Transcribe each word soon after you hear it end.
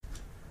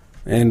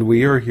And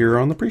we are here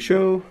on the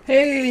pre-show.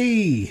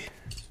 Hey!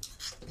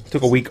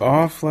 Took a week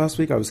off last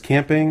week. I was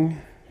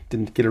camping.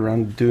 Didn't get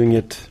around to doing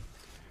it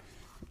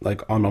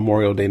like on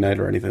Memorial Day night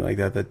or anything like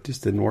that. That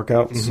just didn't work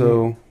out. Mm-hmm.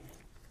 So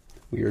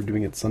we are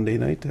doing it Sunday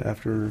night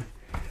after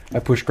I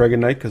pushed Greg at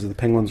night because the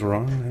Penguins were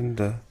on.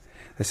 And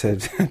I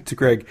said to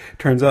Greg,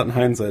 turns out in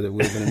hindsight it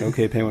would have been an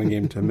okay Penguin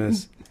game to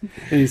miss.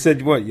 And he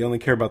said, what, you only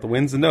care about the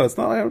wins? And no, it's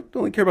not. I don't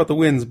only care about the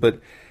wins,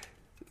 but...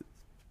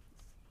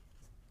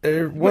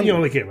 Well, you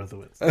only care about the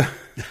wins.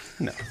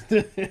 No.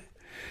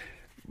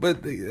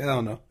 But, I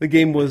don't know. The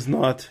game was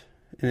not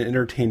an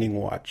entertaining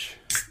watch.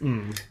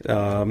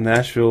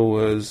 Nashville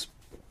was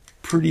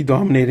pretty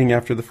dominating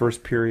after the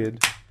first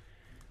period.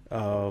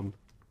 The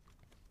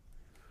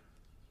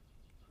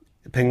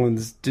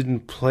Penguins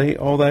didn't play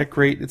all that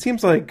great. It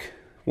seems like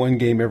one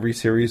game every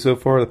series so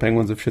far, the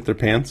Penguins have shit their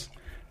pants.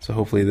 So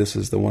hopefully this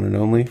is the one and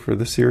only for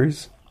this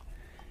series.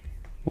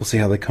 We'll see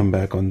how they come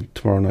back on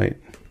tomorrow night.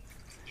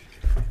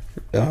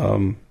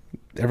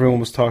 Everyone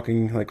was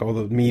talking, like all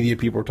the media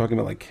people were talking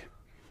about like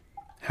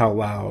how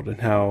loud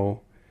and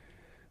how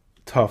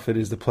tough it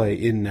is to play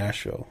in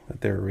Nashville at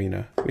their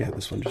arena. We had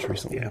this one just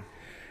recently. Yeah.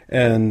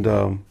 And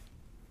I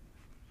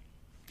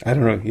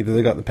don't know, either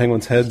they got in the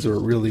Penguins' heads or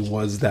it really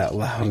was that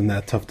loud and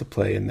that tough to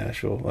play in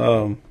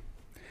Nashville.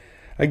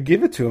 I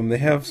give it to them. They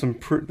have some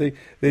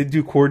they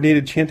do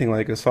coordinated chanting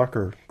like a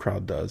soccer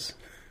crowd does.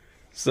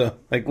 So,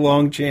 like,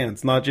 long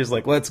chants, not just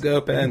like, let's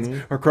go,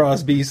 Pens, or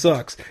Crosby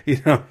sucks.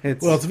 You know,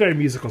 it's a very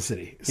musical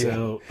city,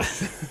 so...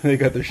 Yeah. They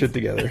got their shit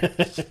together.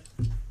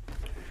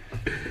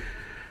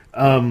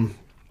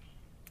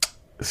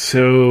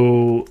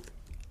 So,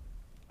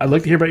 I'd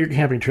like to hear about your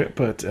camping trip,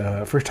 but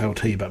first I will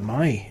tell you about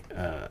my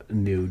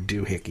new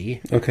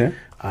doohickey. Okay.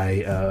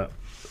 I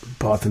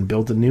bought and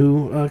built a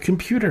new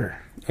computer.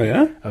 Oh,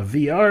 yeah? A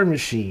VR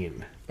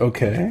machine.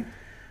 Okay.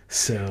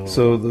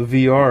 So the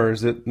VR,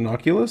 is it an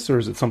Oculus or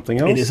is it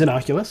something else? It is an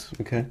Oculus.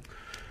 Okay.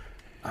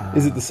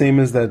 Is it the same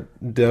as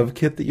that dev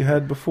kit that you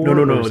had before?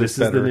 No. This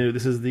is the new.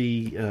 This is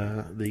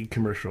the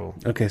commercial.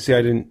 Okay. See,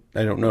 I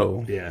don't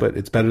know. Yeah. But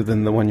it's better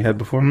than the one you had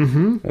before.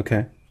 Mm-hmm.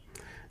 Okay.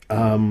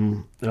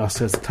 It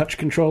also has touch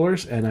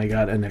controllers, and I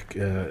got an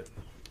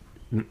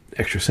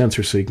extra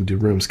sensor so you can do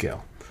room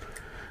scale,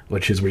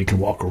 which is where you can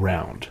walk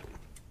around.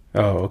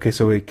 Oh, okay.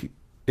 So it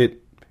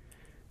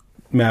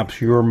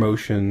maps your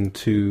motion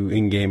to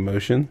in-game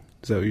motion.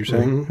 Is that what you're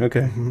saying? Mm-hmm.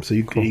 Okay. Mm-hmm. So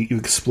you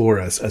explore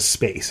a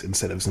space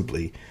instead of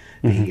simply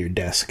being your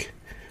desk.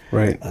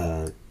 Right.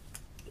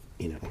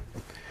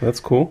 That's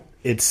cool.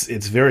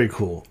 It's very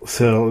cool.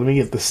 So let me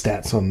get the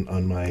stats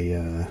on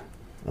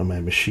my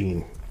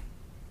machine.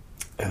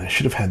 And I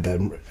should have had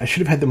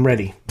them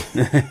ready.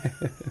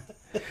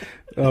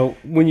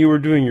 When you were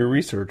doing your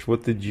research,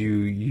 what did you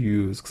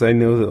use? Because I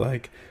know that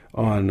like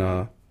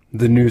on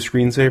the new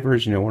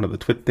screensavers, one of the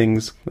Twit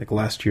things, like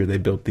last year they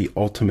built the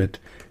ultimate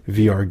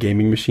VR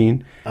gaming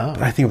machine. Oh.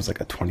 But I think it was like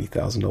a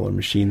 $20,000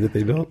 machine that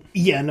they built.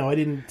 Yeah, no, I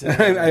didn't.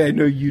 I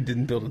know you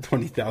didn't build a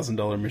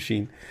 $20,000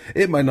 machine.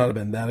 It might not have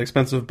been that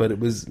expensive, but it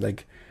was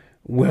like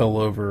well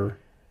over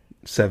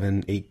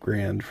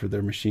 $7,000-8,000 for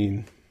their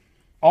machine.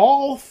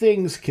 All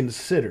things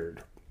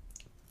considered,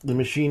 the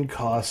machine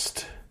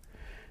cost,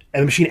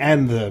 and the machine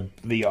and the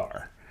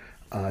VR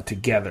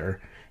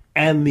together,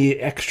 and the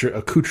extra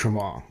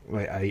accoutrement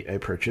I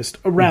purchased,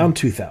 around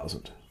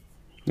 $2,000.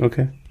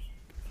 Okay.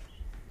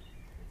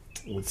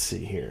 Let's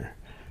see here.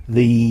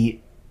 The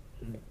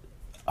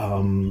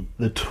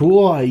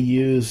tool I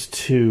use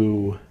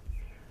to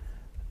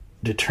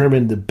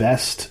determine the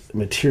best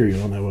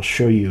material, and I will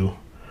show you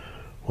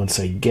once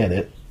I get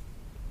it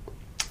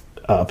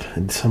up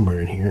and somewhere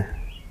in here.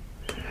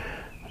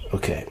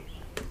 Okay.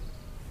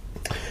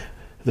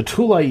 The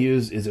tool I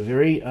use is a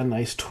very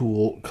nice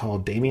tool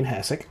called Damien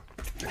Hasek.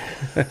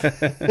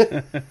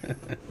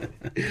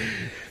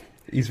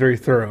 He's very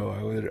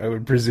thorough, I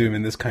would presume,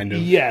 in this kind of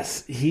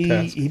yes.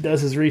 He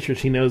does his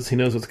research. He knows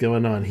what's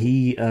going on.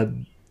 He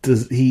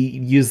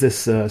used this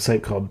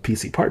site called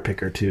PC Part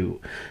Picker to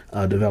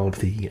develop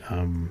the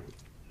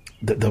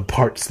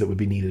parts that would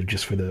be needed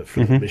just for the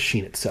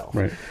machine itself.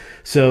 Right.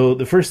 So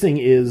the first thing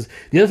is,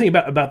 the other thing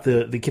about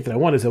the kit that I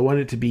want is I want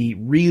it to be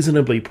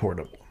reasonably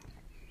portable.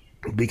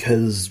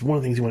 Because one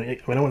of the things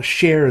I want to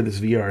share this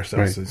VR stuff,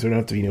 right. So I don't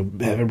have to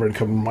have everyone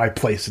come to my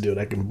place to do it.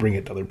 I can bring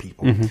it to other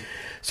people. Mm-hmm.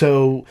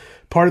 So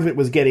part of it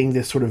was getting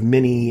this sort of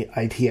mini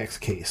ITX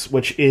case,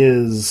 which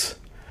is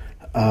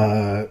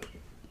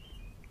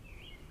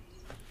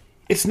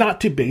it's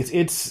not too big.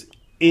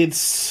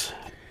 It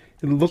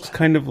looks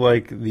kind of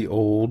like the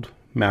old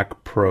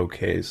Mac Pro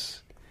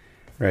case,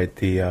 right?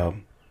 The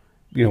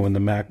when the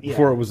Mac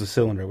before it was a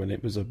cylinder, when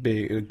it was a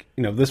big,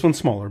 this one's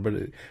smaller, but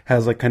it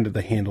has like kind of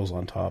the handles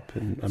on top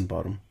and on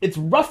bottom. It's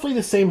roughly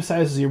the same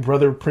size as your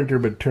Brother printer,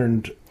 but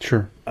turned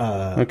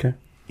okay.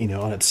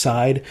 On its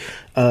side.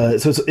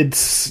 So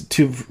it's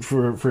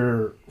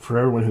for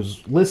everyone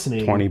who's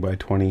listening. 20 by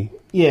 20.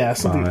 Yeah,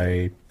 something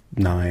by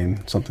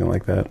 9, something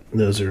like that.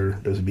 Those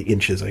would be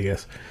inches, I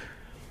guess.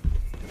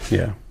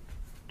 Yeah.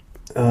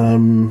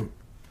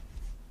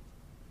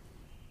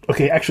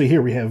 Okay, actually,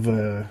 here we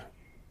have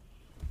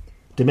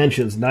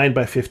dimensions 9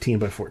 by 15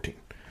 by 14.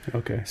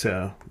 Okay.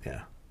 So,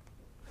 yeah.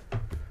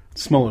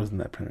 Smaller than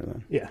that printer,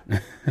 then. Yeah.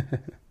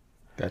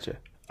 Gotcha.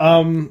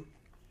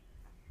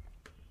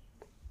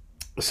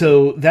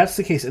 So that's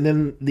the case. And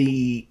then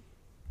the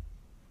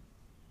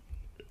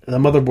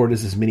motherboard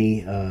is this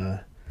mini ATX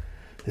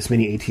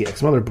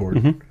motherboard.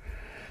 Mm-hmm.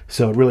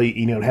 So it really,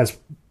 it has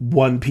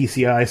one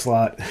PCI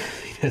slot.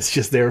 It's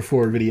just there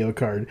for a video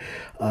card.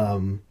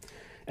 And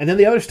then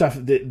the other stuff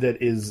that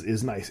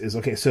is nice is,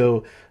 okay,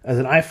 so as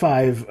an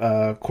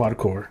i5 quad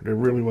core, there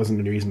really wasn't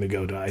any reason to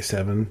go to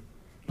i7.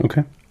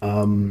 Okay.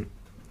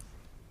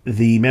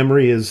 The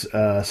memory is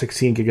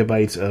 16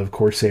 gigabytes of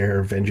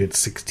Corsair Vengeance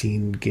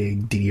 16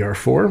 gig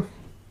DDR4.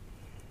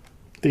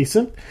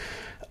 Decent.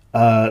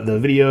 The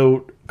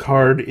video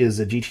card is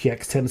a GTX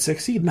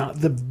 1060.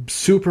 Not the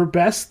super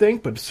best thing,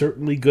 but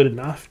certainly good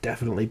enough.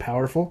 Definitely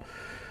powerful.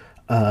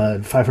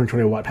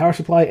 520 watt power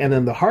supply. And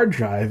then the hard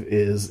drive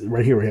is,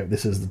 right here we have,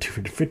 this is the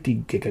 250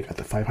 gig. I got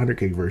the 500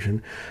 gig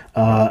version.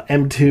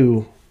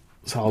 M2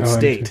 solid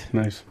state.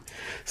 Nice.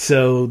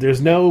 So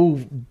there's no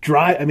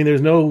drive. I mean,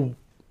 there's no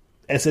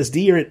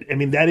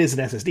SSD, that is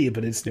an SSD,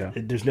 but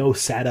there's no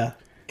SATA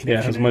connection. Yeah,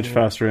 it has a much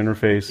faster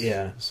interface.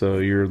 Yeah. So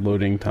your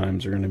loading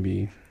times are going to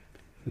be,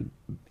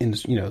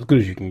 as good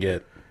as you can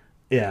get.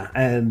 Yeah,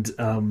 and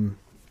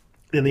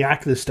in the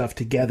Oculus stuff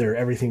together,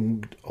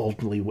 everything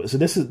ultimately was. So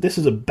this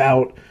is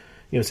about,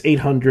 it's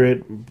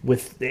 800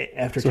 with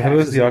after. So how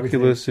does the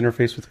Oculus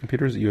interface with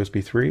computers? Is it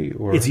USB 3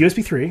 or? It's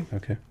USB 3.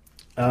 Okay.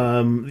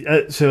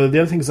 So the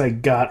other things I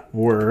got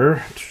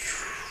were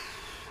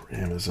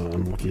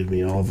Amazon will give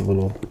me all the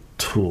little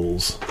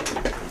tools.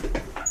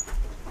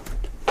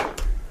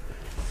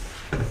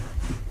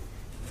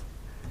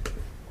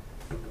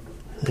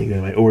 I think I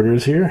got my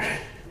orders here.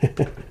 I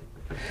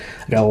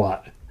got a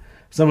lot.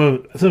 Some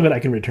of it I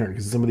can return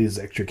because some of these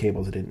extra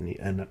cables I didn't need,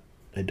 and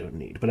I don't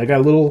need. But I got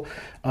a little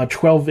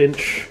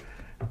 12-inch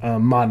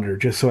monitor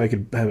just so I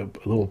could have a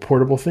little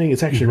portable thing.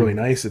 It's actually really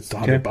nice. It's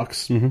 $100.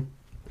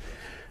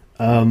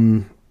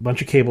 Mm-hmm.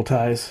 Bunch of cable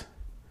ties,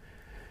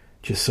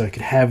 just so I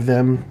could have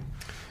them.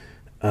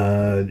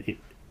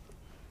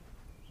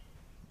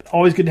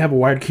 Always good to have a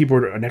wired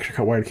keyboard, an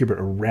extra wired keyboard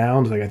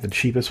around. I got the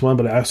cheapest one,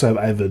 but I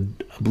have a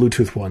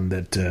Bluetooth one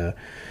that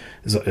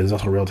is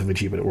also relatively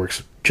cheap, but it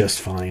works just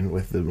fine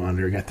with the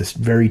monitor. I got this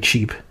very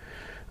cheap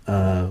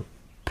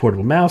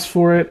portable mouse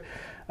for it.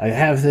 I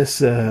have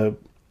this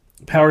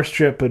power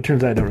strip, but it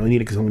turns out I don't really need it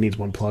because it only needs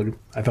one plug.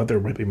 I thought there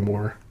might be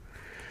more.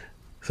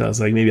 So I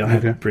was like, maybe I'll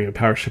have to bring a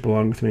power strip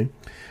along with me.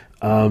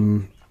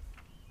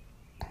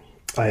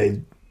 I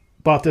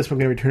bought this, but I'm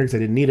going to return it because I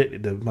didn't need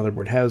it. The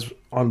motherboard has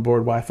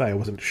onboard Wi-Fi. I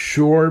wasn't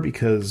sure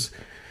because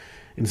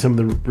in some of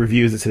the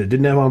reviews it said it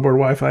didn't have onboard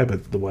Wi-Fi,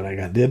 but the one I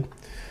got did.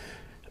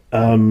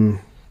 I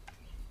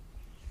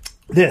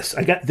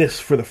got this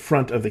for the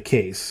front of the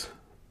case,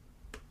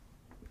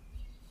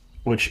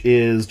 which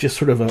is just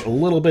sort of a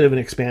little bit of an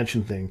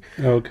expansion thing.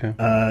 Okay.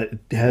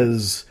 It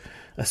has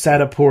a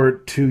SATA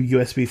port, 2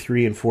 USB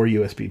 3, and 4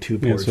 USB 2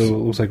 ports. Yeah, so it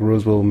looks like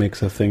Rosewell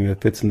makes a thing that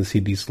fits in the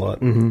CD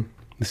slot, the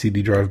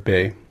CD drive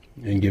bay,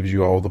 and gives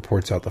you all the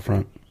ports out the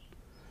front.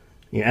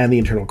 Yeah, and the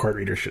internal card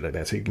reader, shit like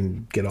that, so you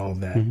can get all of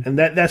that. And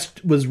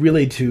that was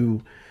really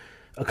to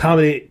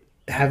accommodate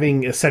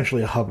having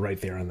essentially a hub right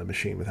there on the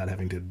machine without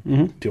having to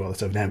do all this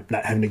stuff,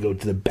 not having to go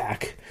to the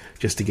back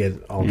just to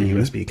get all the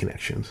USB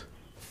connections.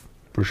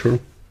 For sure.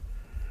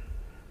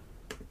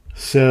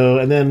 So,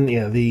 and then,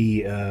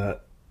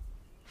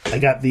 I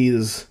got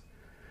these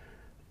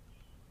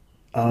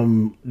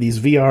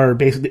VR,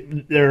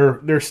 basically,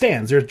 they're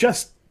stands. They're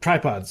just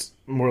tripods,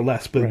 more or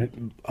less, but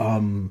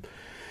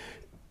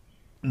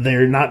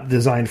they're not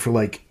designed for,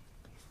 like,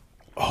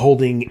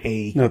 holding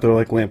a... No, they're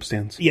like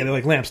lampstands. Yeah, they're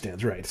like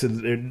lampstands, right. So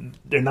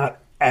they're not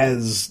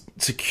as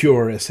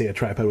secure as, say, a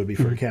tripod would be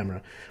for a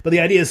camera. But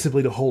the idea is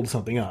simply to hold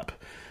something up.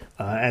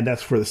 And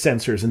that's for the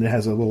sensors, and it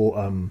has a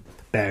little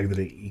bag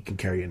that you can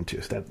carry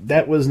into. So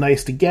that was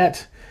nice to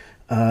get.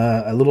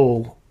 A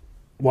little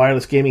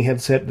wireless gaming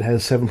headset that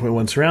has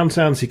 7.1 surround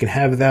sound, so you can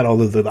have that,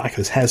 although the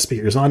Oculus has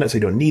speakers on it, so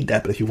you don't need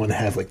that. But if you want to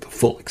have, like, the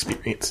full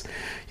experience,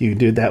 you can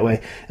do it that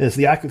way. And it's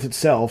the Oculus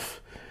itself.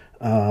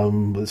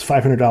 It's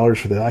 $500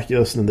 for the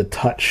Oculus, and then the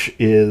Touch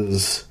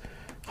is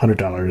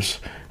 $100,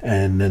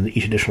 and then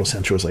each additional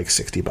sensor was like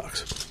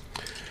 $60.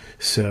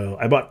 So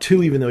I bought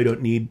 2, even though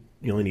you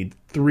only need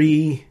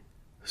 3.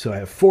 So I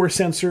have 4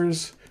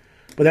 sensors,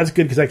 but that's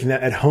good because I can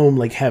at home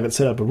like have it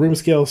set up a room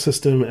scale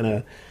system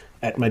and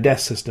at my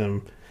desk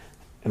system,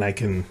 and I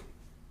can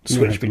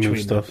switch between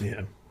stuff.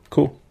 Yeah,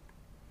 cool.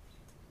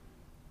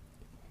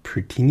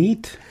 Pretty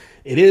neat.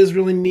 It is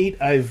really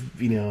neat. I've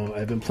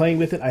been playing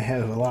with it. I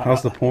have a lot.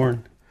 How's the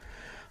porn?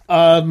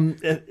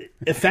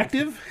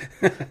 Effective.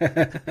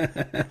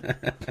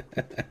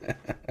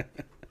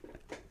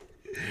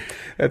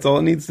 That's all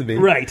it needs to be.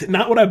 Right.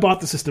 Not what I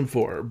bought the system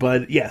for,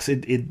 but yes,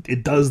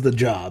 it does the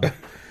job.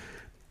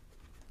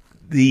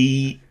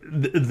 The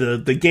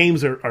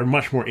games are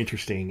much more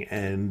interesting,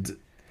 and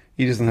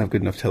He doesn't have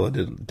good enough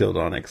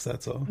teledildonics,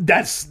 that's all.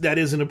 That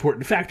is an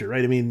important factor,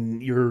 right? I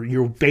mean,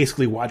 you're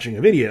basically watching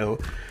a video,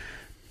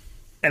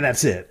 and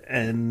that's it.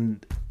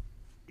 And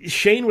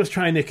Shane was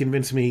trying to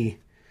convince me,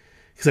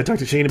 because I talked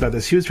to Shane about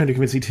this. He was trying to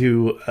convince me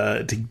to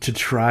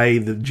try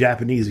the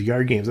Japanese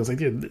VR games. I was like,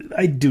 dude,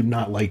 I do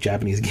not like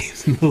Japanese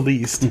games in the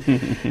least.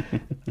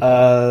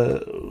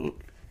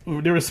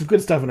 There was some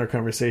good stuff in our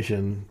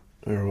conversation.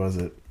 Where was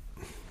it?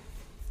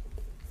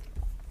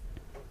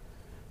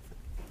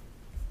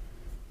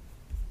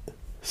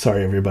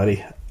 Sorry,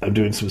 everybody. I'm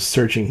doing some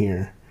searching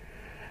here.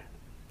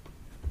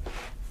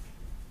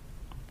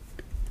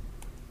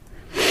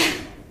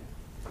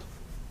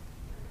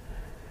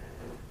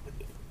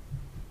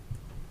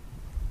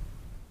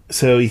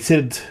 So he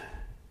said,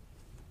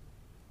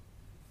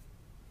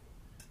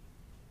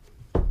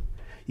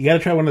 you got to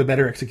try one of the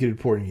better executed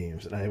porn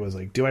games. And I was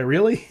like, do I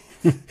really?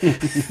 He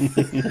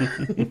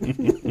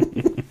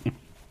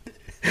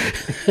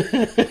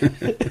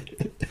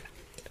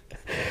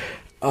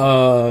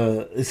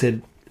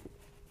said,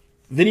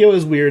 video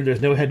is weird.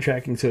 There's no head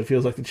tracking, so it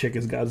feels like the chick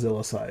is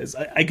Godzilla size.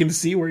 I can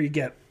see where you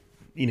get,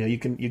 you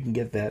can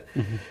get that.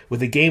 Mm-hmm.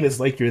 With the game, it's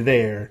like you're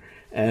there.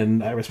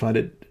 And I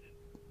responded, ...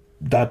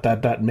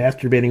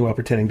 masturbating while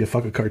pretending to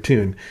fuck a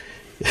cartoon.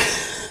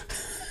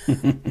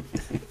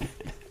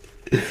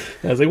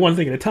 I was like, one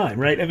thing at a time,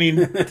 right? I mean,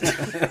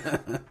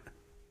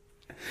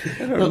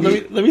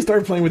 let me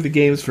start playing with the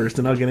games first,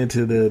 and I'll get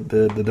into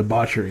the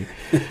debauchery.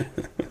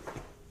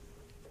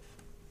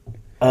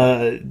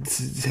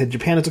 Said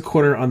Japan is a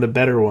corner on the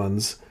better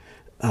ones.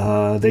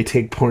 They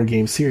take porn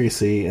games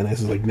seriously, and I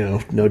was like,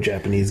 no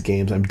Japanese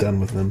games. I'm done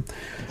with them.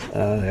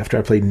 After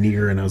I played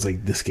Nier, and I was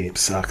like, this game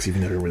sucks,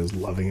 even though everyone was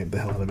loving it, the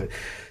hell out of it.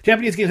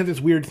 Japanese games have this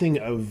weird thing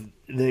of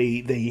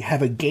they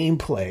have a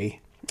gameplay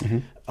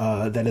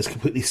that is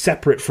completely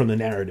separate from the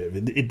narrative.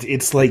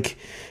 It's like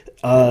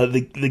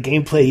the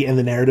gameplay and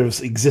the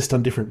narratives exist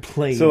on different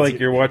planes. So, like,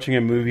 you're watching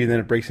a movie, and then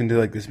it breaks into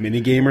like this mini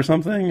game or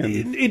something.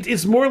 And...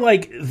 It's more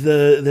like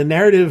the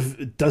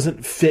narrative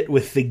doesn't fit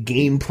with the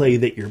gameplay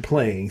that you're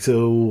playing.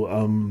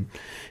 So,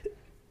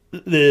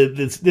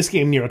 this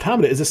game, Nier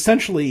Automata, is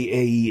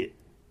essentially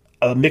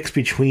a mix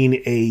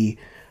between a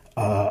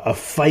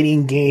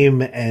fighting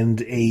game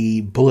and a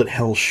bullet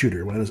hell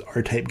shooter, one of those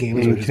R-type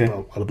games where there's a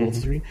lot of bullets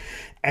on the screen.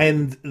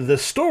 And the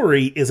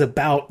story is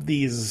about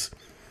this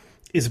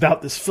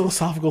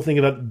philosophical thing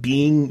about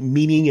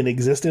meaning, and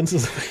existence.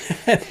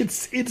 And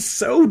it's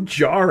so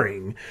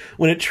jarring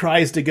when it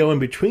tries to go in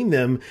between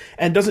them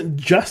and doesn't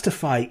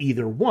justify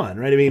either one,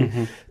 right? I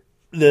mean,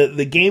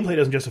 the gameplay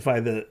doesn't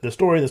justify the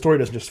story, and the story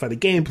doesn't justify the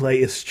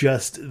gameplay. It's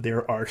just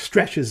there are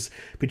stretches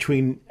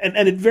between, and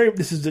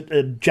this is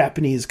a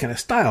Japanese kind of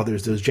style.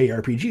 There's those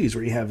JRPGs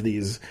where you have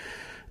these,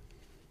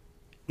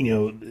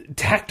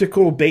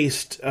 tactical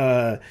based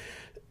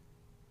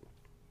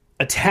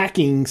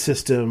attacking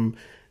system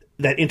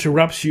that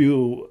interrupts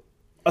you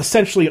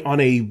essentially on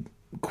a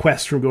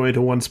quest from going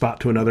to one spot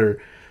to another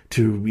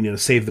to,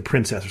 save the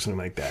princess or something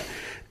like that.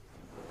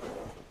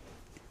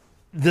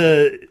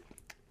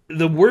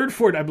 The word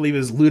for it, I believe,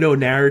 is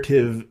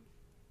ludonarrative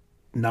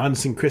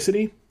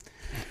non-synchronicity.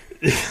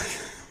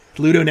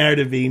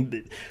 Ludonarrative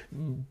being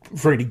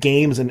referring to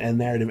games and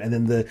narrative, and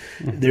then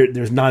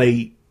there's not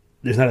a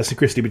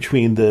synchronicity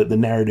between the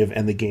narrative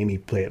and the game you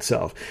play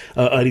itself.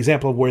 An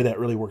example of where that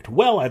really worked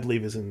well, I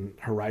believe, is in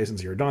Horizon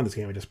Zero Dawn, this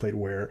game I just played,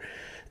 where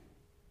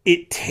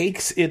it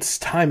takes its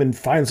time and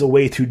finds a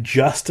way to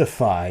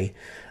justify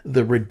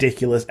the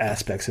ridiculous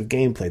aspects of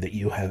gameplay, that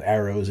you have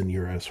arrows and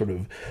you're a sort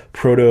of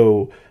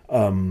proto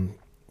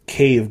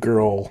cave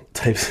girl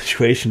type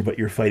situation, but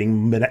you're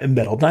fighting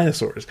metal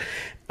dinosaurs.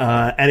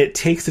 And it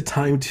takes the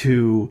time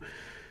to...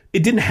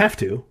 It didn't have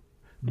to,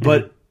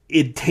 but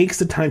it takes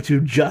the time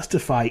to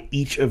justify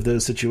each of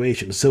those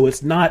situations. So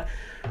it's not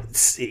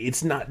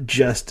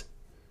just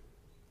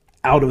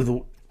out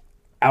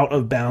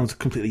of bounds,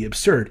 completely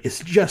absurd. It's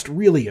just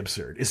really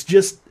absurd. It's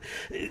just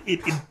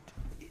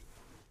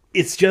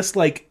it's just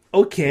like,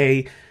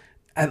 okay,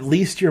 at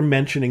least you're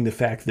mentioning the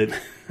fact that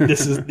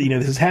this is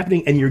this is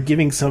happening, and you're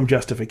giving some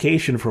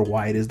justification for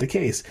why it is the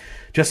case.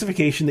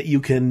 Justification that you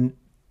can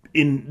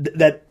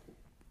that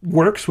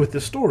works with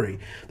the story.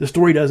 The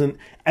story doesn't,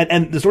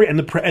 and the story and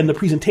the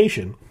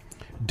presentation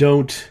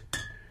don't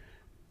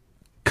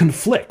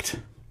conflict.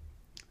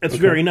 That's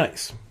very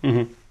nice.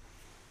 Mm-hmm.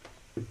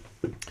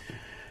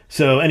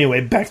 So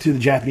anyway, back to the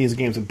Japanese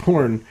games and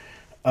porn.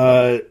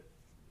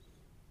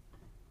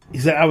 He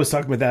said, I was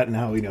talking about that and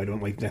how, I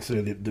don't like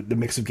necessarily the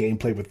mix of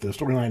gameplay with the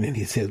storyline. And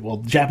he said, well,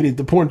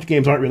 the porn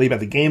games aren't really about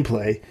the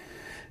gameplay.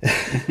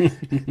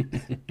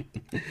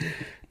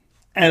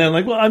 And I'm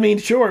like, well, I mean,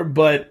 sure,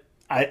 but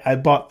I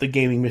bought the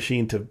gaming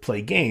machine to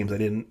play games. I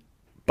didn't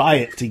buy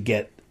it to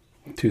get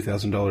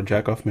 $2,000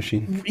 jack-off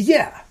machine.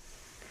 Yeah.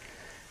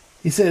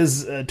 He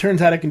says,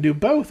 turns out I can do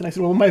both. And I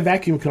said, well, my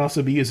vacuum can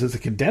also be used as a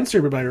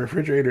condenser, but my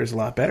refrigerator is a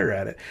lot better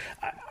at it.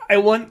 I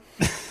want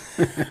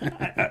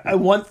I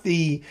want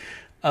to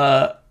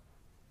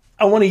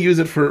use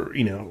it for,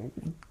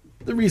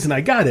 the reason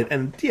I got it.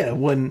 And yeah,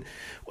 when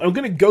I'm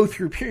going to go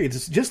through periods,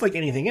 it's just like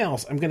anything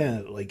else. I'm going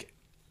to like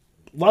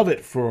love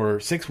it for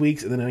 6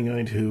 weeks, and then I'm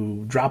going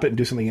to drop it and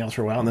do something else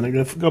for a while, and then I'm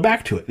going to go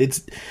back to it.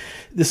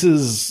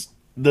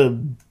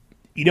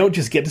 You don't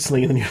just get to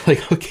something and then you're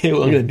like, okay,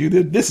 well, I'm going to do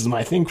this. This is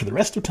my thing for the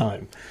rest of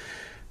time.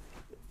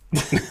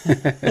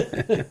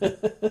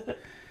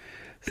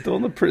 Still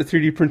in the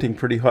 3D printing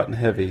pretty hot and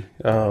heavy.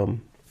 I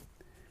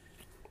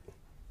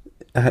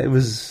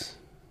was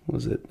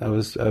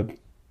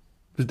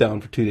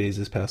down for 2 days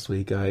this past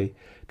week. I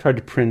tried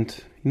to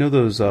print,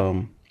 those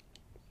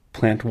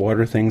plant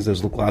water things,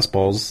 those little glass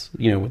balls,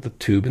 with the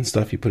tube and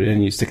stuff. You put it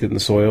in, you stick it in the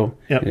soil,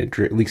 yep. And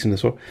it leaks in the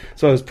soil.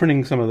 So I was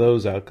printing some of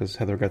those out because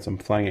Heather got some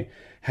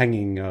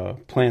hanging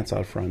plants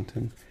out front,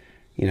 and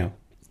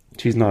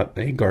she's not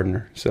a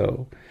gardener,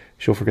 so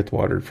she'll forget to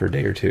water it for a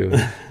day or two.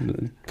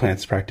 The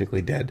plant's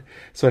practically dead.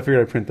 So I figured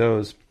I'd print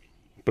those,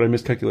 but I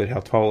miscalculated how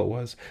tall it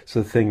was,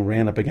 so the thing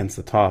ran up against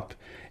the top,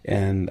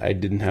 and I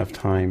didn't have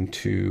time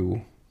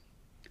to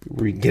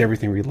get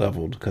everything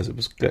re-leveled because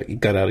it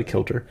got out of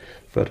kilter.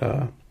 But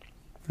I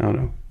don't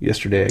know.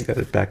 Yesterday I got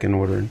it back in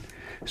order and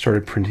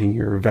started printing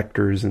your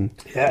vectors and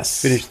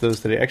finished those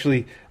today.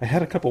 Actually, I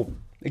had a couple.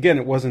 Again,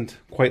 it wasn't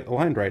quite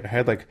aligned right. I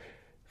had like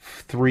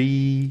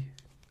 3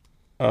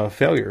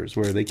 failures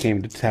where they came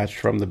detached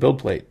from the build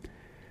plate.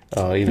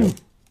 I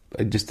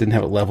just didn't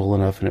have it level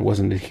enough, and it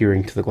wasn't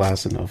adhering to the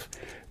glass enough.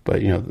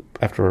 But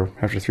after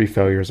 3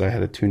 failures, I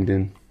had it tuned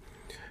in.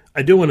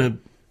 I do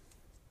want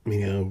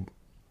to,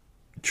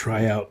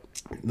 try out.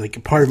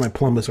 Like, part of my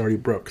plumb is already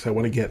broke, so I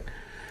want to get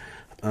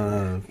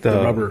the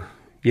rubber.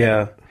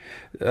 Yeah.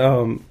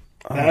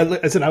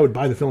 I said I would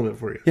buy the filament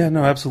for you. Yeah,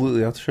 no,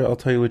 absolutely. I'll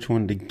tell you which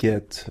one to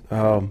get.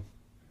 I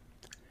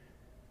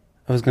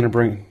was going to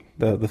bring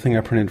the thing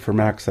I printed for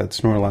Max, that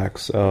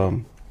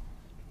Snorlax.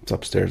 It's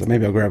upstairs.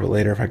 Maybe I'll grab it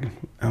later if I can.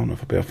 I don't know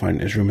if I'll be able to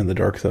find his room in the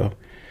dark, though.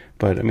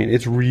 But, I mean,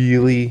 it's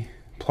really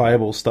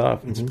pliable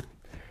stuff. Mm-hmm.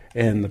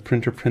 And the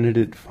printer printed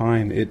it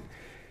fine. It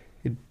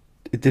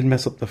did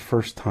mess up the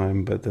first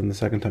time, but then the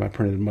second time I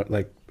printed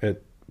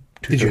at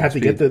 2/3 Did you have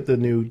speed. to get the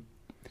new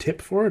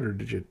tip for it, or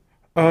did you?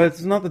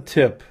 It's not the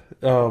tip.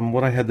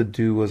 What I had to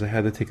do was I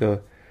had to take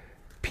a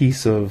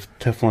piece of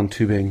Teflon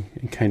tubing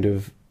and kind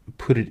of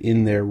put it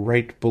in there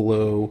right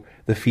below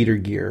the feeder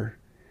gear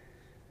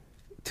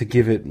to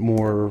give it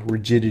more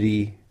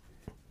rigidity.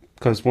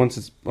 Because once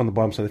it's on the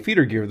bottom side of the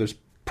feeder gear, there's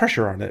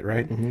pressure on it,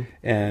 right? Mm-hmm.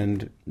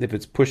 And if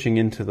it's pushing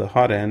into the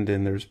hot end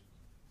and there's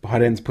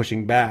hot ends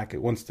pushing back,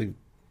 it wants to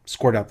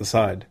squirt out the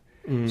side.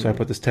 Mm-hmm. So I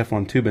put this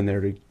Teflon tube in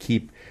there to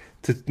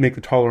make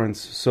the tolerance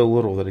so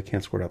little that it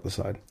can't squirt out the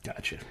side.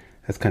 Gotcha.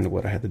 That's kind of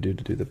what I had to do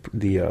the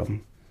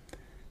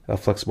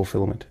flexible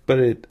filament. But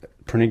it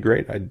printed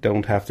great. I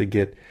don't have to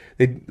get...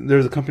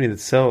 There's a company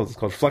that sells, it's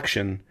called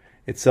Flexion.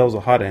 It sells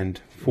a hot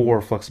end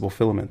for flexible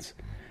filaments.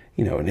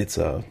 And it's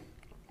a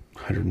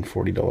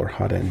 $140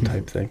 hot end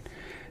type thing.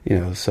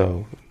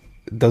 So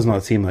it does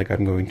not seem like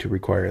I'm going to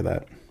require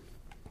that.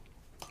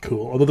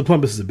 Cool. Although the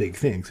plumbus is a big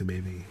thing, so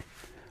maybe...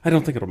 I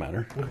don't think it'll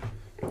matter.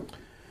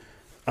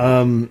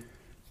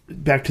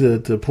 Back to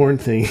the porn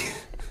thing.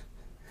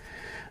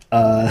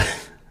 I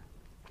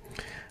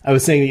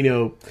was saying,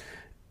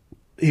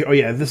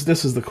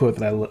 this is the quote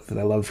that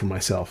I loved for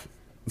myself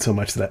so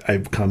much that I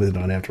commented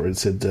on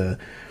afterwards. It said,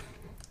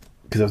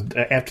 because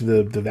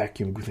after the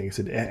vacuum thing, I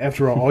said,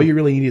 after all you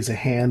really need is a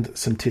hand,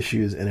 some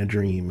tissues, and a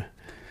dream.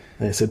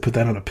 And I said, put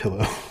that on a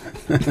pillow.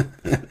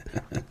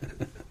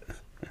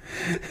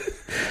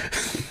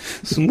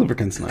 Some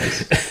lubricant's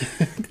nice.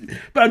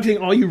 But I'm saying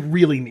all you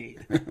really need.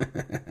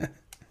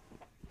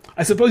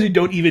 I suppose you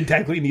don't even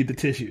technically need the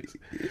tissues.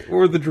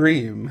 Or the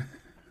dream.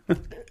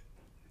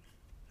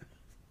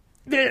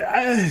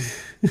 Yeah,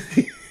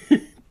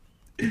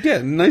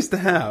 nice to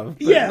have,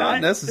 but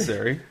not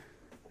necessary.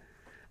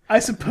 I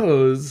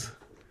suppose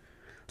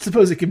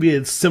it could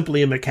be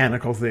simply a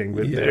mechanical thing,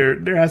 but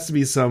there has to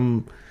be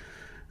some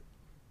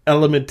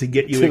element to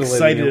get you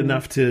excited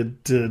enough to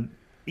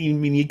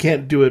you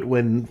can't do it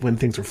when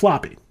things are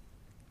floppy.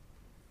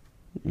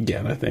 Yeah,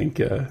 and I think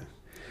the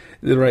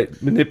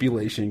right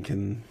manipulation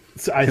can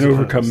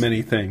overcome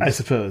many things. I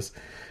suppose.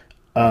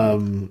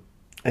 And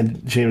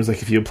Shane was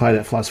like, if you apply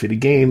that philosophy to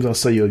games, I'll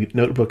sell you a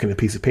notebook and a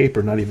piece of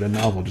paper, not even a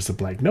novel, just a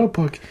blank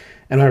notebook.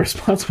 And my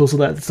response was,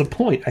 well, that's the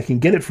point. I can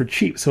get it for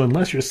cheap. So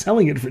unless you're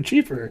selling it for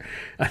cheaper,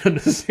 I don't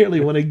necessarily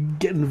want to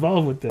get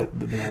involved with the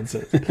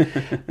nonsense.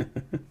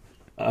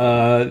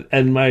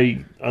 And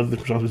my other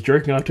response was,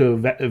 jerking off to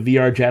a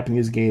VR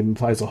Japanese game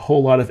implies a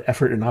whole lot of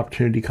effort and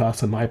opportunity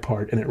costs on my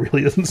part, and it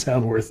really doesn't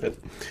sound worth it.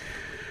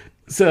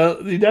 So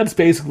that's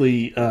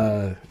basically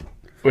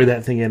where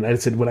that thing ended. I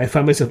said, when I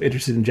find myself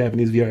interested in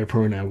Japanese VR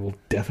porn, I will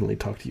definitely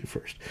talk to you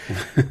first.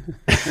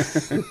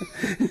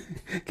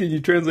 Can you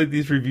translate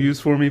these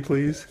reviews for me,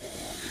 please?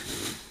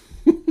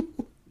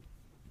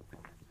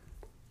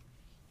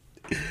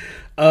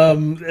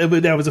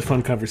 That was a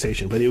fun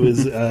conversation, but it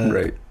was...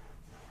 right.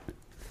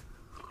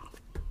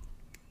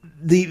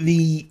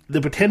 the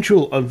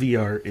potential of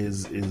VR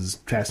is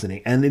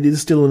fascinating, and it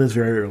is still in its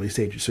very early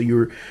stages. So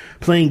you're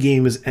playing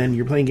games, and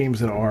you're playing games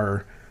that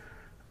are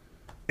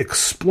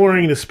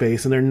exploring the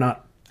space, and they're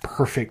not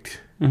perfect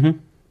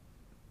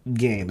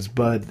games,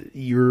 but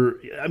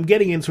I'm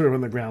getting in sort of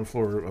on the ground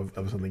floor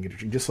of something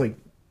interesting. Just like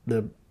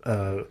the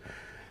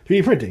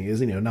 3D printing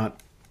is,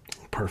 not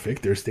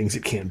perfect. There's things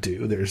it can't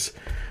do. There's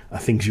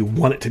things you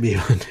want it to be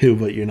able to do,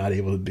 but you're not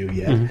able to do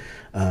yet.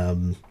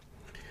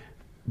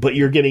 But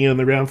you're getting in on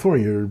the ground floor.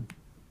 You're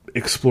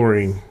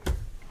exploring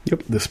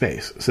the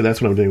space. So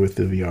that's what I'm doing with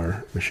the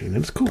VR machine. And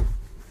it's cool.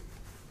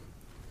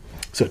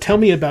 So tell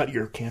me about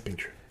your camping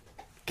trip.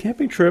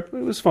 Camping trip,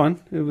 it was fun.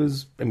 It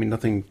was,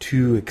 nothing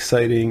too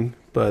exciting,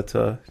 but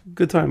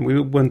good time. We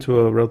went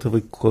to a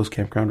relatively close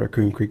campground,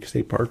 Raccoon Creek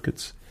State Park.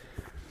 It's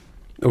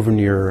over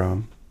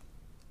near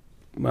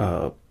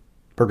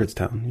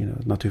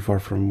Burgettstown, not too far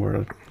from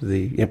where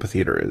the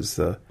amphitheater is.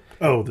 The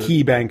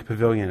Key Bank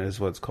Pavilion is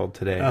what it's called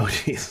today. Oh,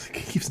 jeez. It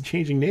keeps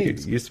changing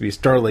names. It used to be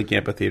Star Lake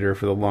Amphitheater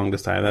for the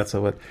longest time. That's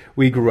what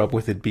we grew up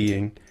with it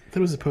being. That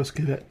was a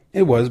post-cadet.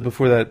 It was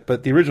before that,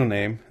 but the original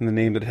name, and the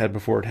name that it had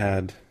before it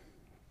had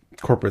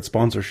corporate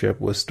sponsorship,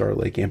 was Star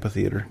Lake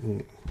Amphitheater.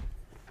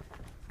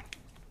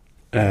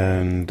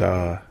 And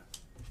so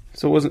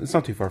it's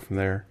not too far from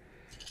there.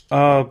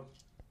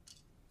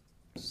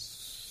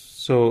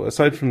 So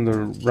aside from the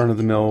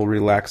run-of-the-mill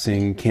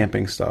relaxing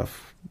camping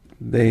stuff,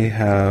 they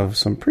have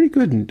some pretty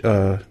good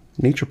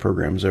nature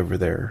programs over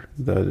there,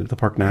 the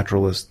Park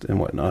Naturalist and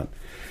whatnot.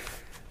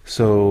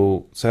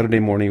 So Saturday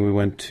morning we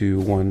went to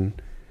one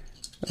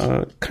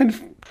kind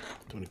of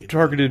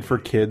targeted for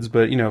kids,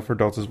 but for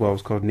adults as well. It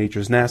was called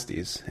Nature's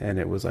Nasties, and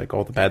it was like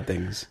all the bad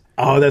things.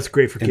 Oh, that's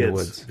great for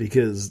kids,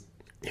 because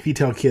if you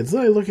tell kids,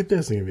 "Oh, look at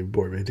this," they're gonna be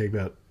bored. They take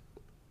about,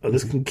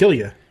 this can kill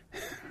you.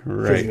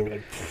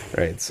 Right.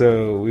 Right.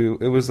 So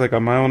it was like a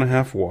 1.5 mile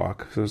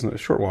walk. So it was a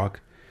short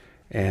walk,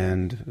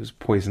 and it was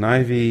poison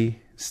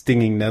ivy,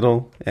 stinging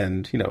nettle,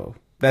 and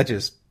that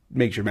just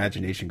makes your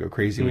imagination go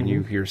crazy when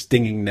you hear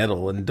stinging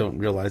nettle and don't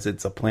realize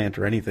it's a plant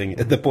or anything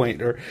at the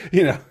point, or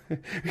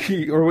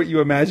or what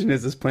you imagine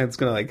is this plant's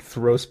going to like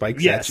throw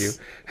spikes at you.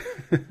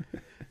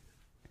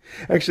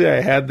 Actually, I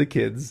had the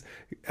kids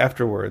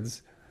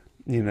afterwards,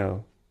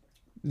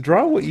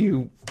 draw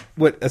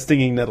what a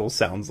stinging nettle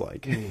sounds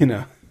like,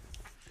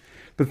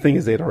 But the thing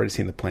is, they had already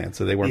seen the plant,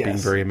 so they weren't being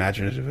very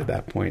imaginative at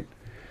that point.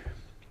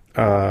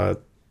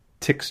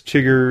 Ticks,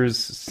 chiggers,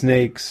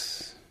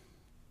 snakes,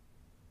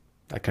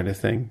 that kind of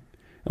thing.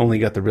 Only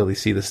got to really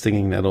see the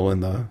stinging nettle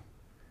in the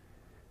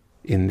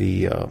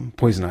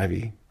poison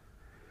ivy.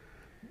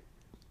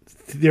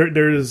 They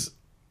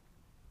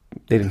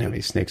didn't have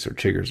any snakes or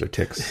chiggers or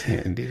ticks.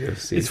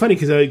 It's funny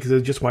because I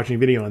was just watching a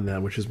video on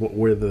that, which is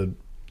where the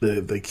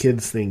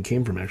kids thing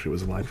came from. Actually,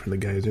 was a line from the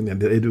guy who's in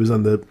that. It was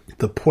on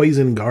the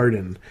Poison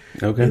Garden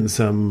in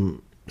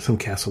some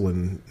castle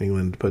in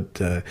England, but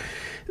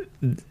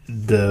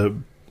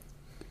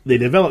they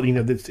developed.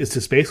 It's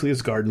just basically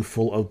this garden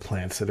full of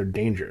plants that are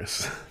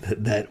dangerous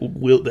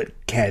that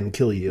can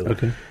kill you.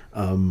 Okay.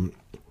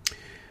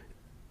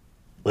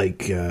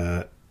 Like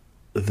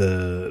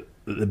the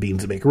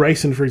beans that make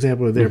ricin, for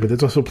example, are there. But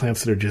there's also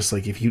plants that are just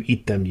like, if you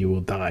eat them, you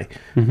will die.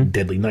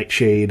 Deadly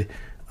nightshade.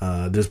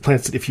 There's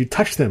plants that if you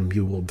touch them,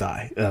 you will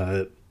die.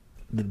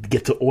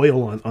 Get the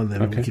oil on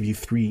them and give you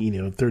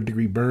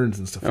 3rd-degree burns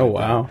and stuff like that. Oh,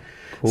 wow.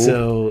 Cool.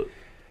 So,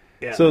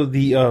 yeah. So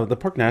the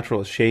park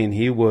naturalist, Shane,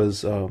 he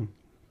was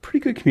pretty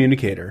good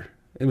communicator.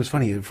 It was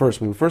funny at first.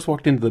 When we first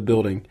walked into the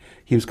building,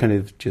 he was kind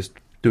of just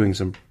doing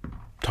some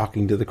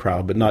talking to the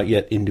crowd, but not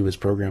yet into his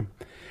program.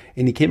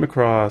 And he came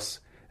across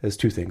as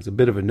two things: a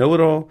bit of a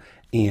know-it-all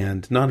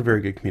and not a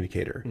very good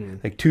communicator.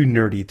 Like too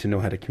nerdy to know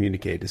how to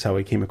communicate is how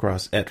he came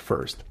across at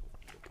first.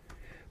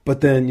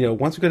 But then,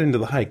 once we got into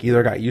the hike, either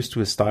I got used to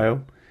his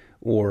style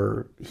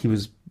or he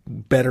was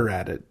better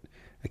at it.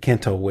 I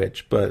can't tell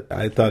which, but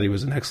I thought he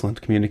was an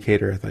excellent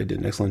communicator. I thought he did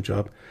an excellent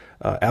job.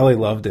 Allie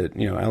loved it.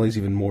 Allie's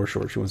even more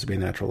short. She wants to be a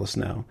naturalist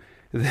now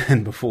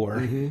than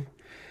before.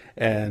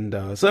 And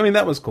so,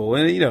 that was cool.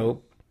 And, it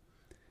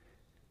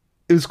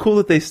was cool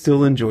that they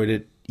still enjoyed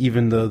it,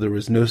 even though there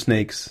was no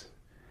snakes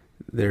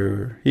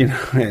there,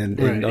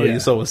 and all you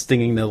saw was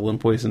stinging nettle and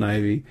poison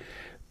ivy.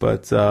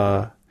 But,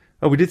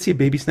 we did see a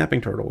baby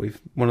snapping turtle.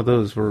 One of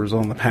those was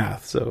on the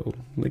path, so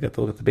we got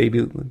to look at the baby.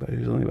 It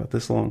was only about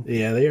this long.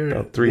 Yeah, they are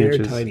about 3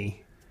 inches.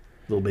 Tiny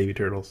little baby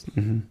turtles.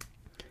 And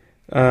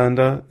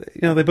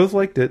they both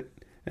liked it.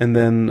 And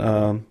then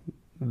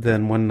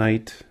one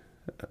night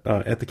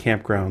at the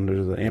campground,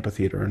 there's an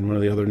amphitheater, and one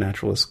of the other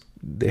naturalists,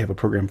 they have a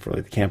program for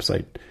like the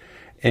campsite,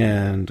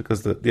 and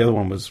because the other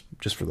one was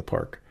just for the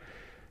park.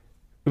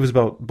 It was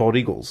about bald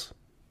eagles.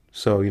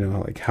 So,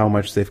 like how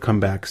much they've come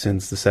back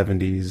since the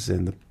 70s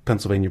and the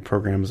Pennsylvania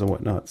programs and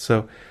whatnot.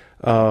 So,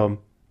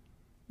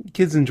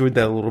 kids enjoyed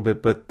that a little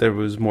bit, but there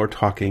was more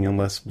talking and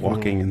less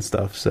walking and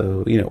stuff.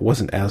 So, it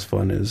wasn't as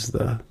fun as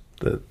the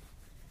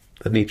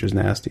Nature's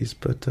Nasties,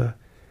 but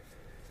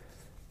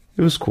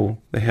it was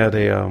cool. They had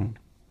they don't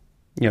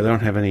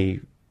have any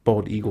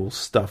bald eagle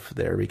stuff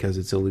there because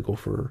it's illegal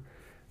for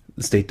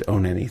the state to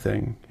own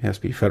anything. It has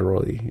to be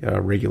federally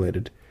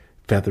regulated.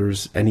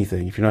 Feathers,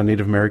 anything. If you're not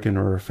Native American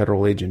or a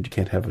federal agent, you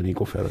can't have an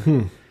eagle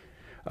feather.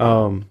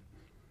 But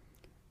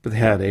they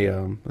had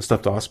a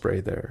stuffed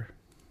osprey there,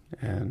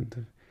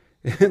 and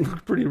it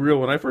looked pretty real.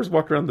 When I first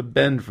walked around the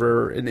bend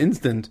for an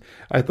instant,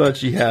 I thought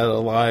she had a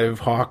live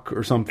hawk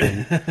or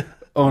something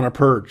on a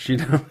perch, you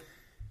know.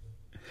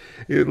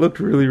 It looked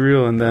really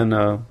real, and then,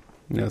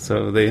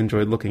 so they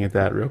enjoyed looking at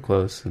that real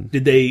close. And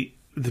the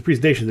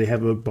presentation, did they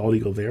have a bald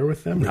eagle there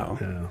with them?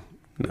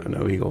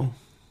 No eagle.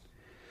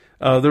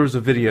 There was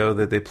a video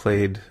that they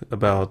played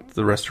about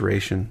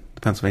the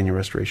Pennsylvania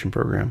restoration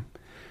program,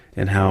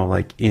 and how,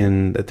 like,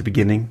 at the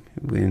beginning,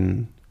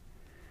 when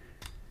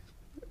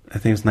I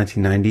think it was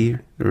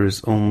 1990, there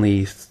was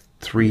only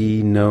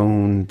 3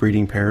 known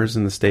breeding pairs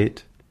in the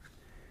state,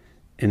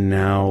 and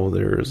now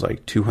there's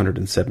like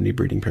 270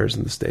 breeding pairs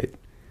in the state.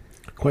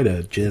 Quite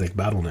a genetic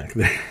bottleneck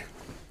there.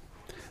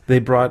 They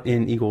brought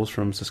in eagles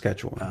from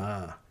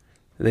Saskatchewan.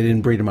 They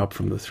didn't breed them up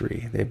from the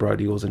 3. They brought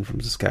eagles in from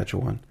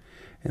Saskatchewan,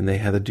 and they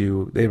had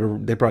to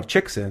they brought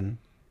chicks in,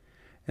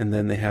 and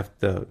then they had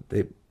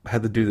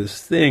to do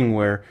this thing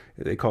where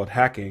they call it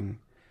hacking.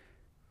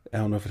 I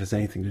don't know if it has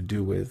anything to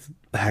do with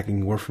the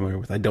hacking we're familiar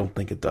with. I don't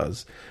think it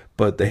does.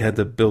 But they had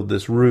to build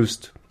this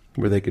roost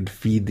where they could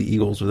feed the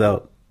eagles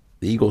without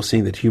the eagles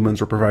seeing that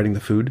humans were providing the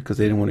food, because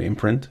they didn't want to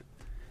imprint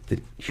that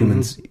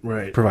humans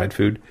provide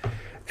food.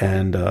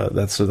 And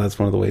that's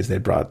one of the ways they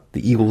brought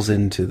the eagles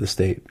into the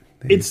state.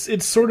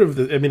 It's sort of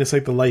it's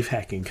like the life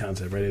hacking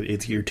concept,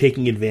 right? You're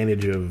taking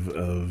advantage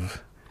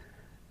of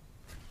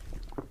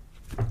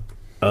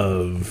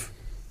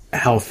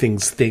how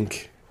things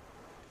think.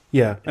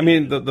 Yeah, I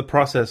mean, the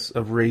process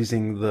of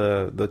raising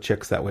the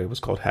chicks that way was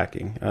called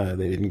hacking.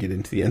 They didn't get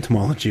into the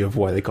etymology of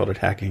why they called it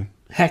hacking.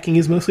 Hacking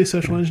is mostly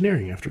social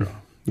engineering, after all.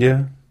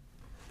 Yeah.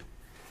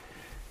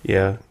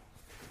 Yeah.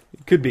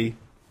 It could be.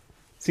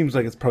 Seems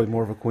like it's probably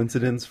more of a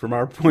coincidence from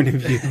our point of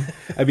view.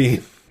 I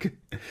mean,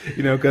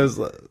 because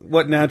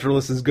what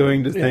naturalist is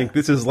going to think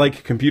this is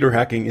like computer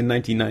hacking in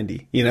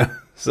 1990,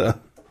 So...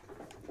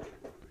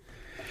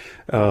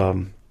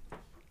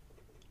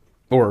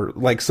 or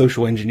like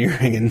social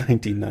engineering in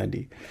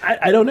 1990.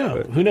 I don't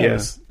know. Who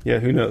knows? Yeah,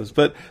 who knows?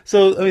 But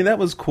so, I mean, that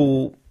was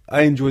cool.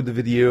 I enjoyed the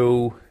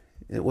video.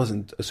 It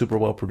wasn't a super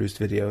well-produced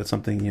video. It's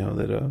something,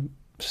 that a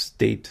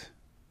state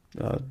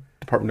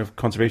Department of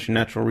Conservation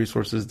and Natural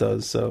Resources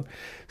does. So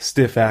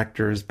stiff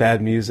actors,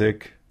 bad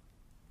music,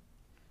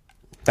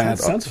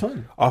 sounds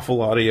fun.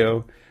 Awful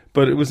audio.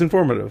 But it was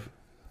informative.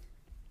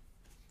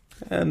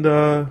 And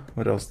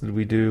what else did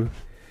we do?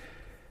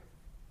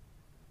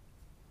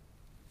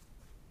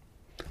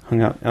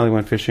 Hung out. Allie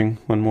went fishing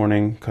one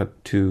morning, caught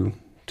two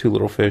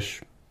little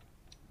fish.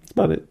 That's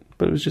about it.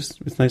 But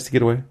it's nice to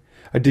get away.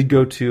 I did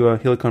go to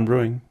Helicon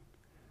Brewing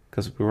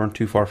because we weren't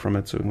too far from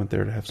it, so we went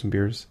there to have some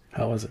beers.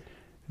 How was it?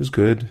 It was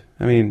good.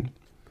 I mean,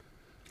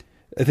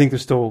 I think they're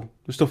still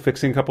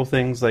fixing a couple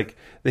things. Like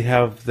they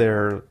have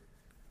their,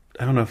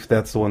 I don't know if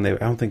that's the one I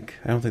don't think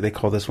they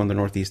call this one the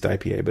Northeast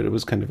IPA, but it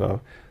was kind of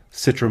a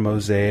Citra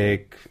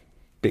Mosaic,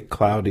 bit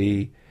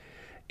cloudy,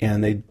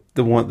 and they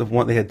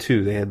had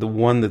 2. They had the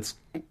one that's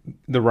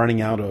the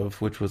running out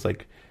of, which was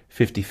like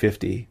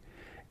 50-50,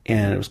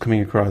 and it was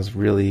coming across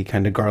really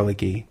kind of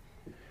garlicky.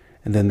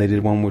 And then they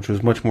did one which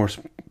was much more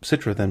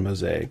Citra than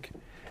Mosaic,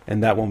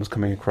 and that one was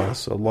coming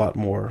across a lot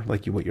more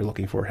like what you're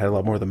looking for. It had a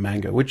lot more of the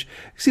mango, which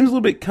seems a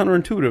little bit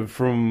counterintuitive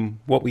from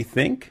what we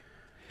think.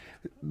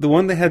 The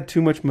one that had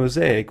too much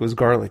Mosaic was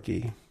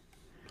garlicky.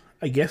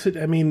 I guess it.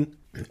 I mean,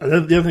 the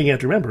other thing you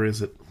have to remember is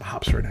that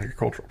hops are an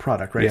agricultural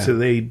product, right? Yeah. So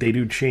they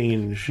do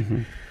change.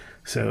 Mm-hmm.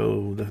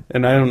 So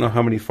and I don't know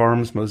how many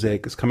farms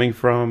Mosaic is coming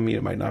from.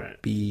 It might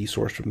not be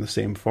sourced from the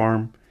same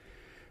farm.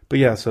 But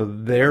yeah, so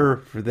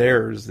for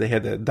theirs, they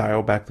had to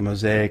dial back the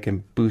Mosaic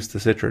and boost the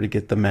Citra to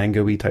get the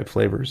mango-y type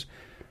flavors.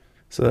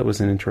 So that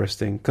was an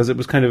interesting, because it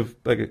was kind of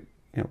like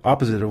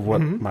opposite of what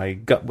my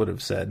gut would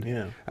have said.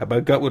 Yeah, my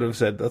gut would have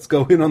said, let's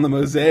go in on the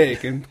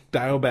Mosaic and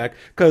dial back.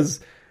 Because,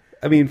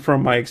 I mean,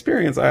 from my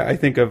experience, I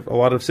think of a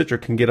lot of Citra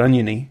can get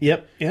oniony.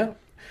 Yep, yeah.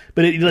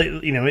 But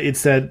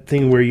it's that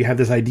thing where you have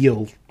this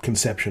ideal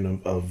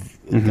conception of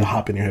the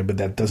hop in your head, but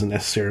that doesn't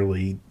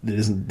necessarily, it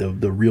isn't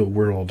the real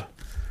world.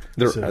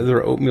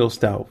 Their oatmeal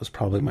stout was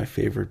probably my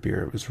favorite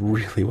beer. It was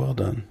really well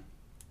done.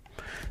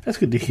 That's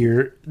good to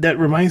hear. That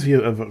reminds me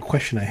of a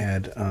question I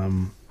had.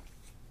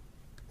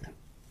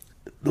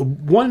 The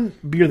one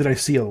beer that I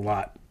see a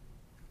lot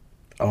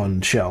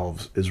on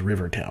shelves is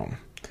Rivertown.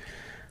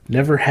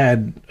 Never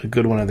had a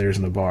good one of theirs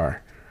in a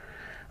bar.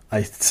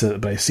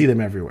 But I see them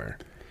everywhere.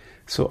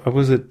 So I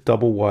was at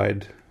Double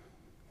Wide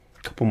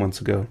a couple months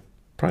ago,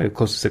 probably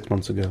close to 6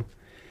 months ago,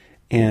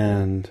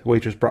 and the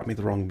waitress brought me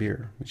the wrong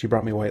beer. She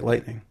brought me White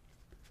Lightning.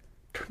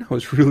 Turned out it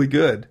was really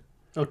good.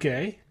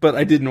 Okay. But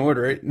I didn't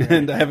order it,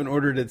 and I haven't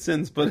ordered it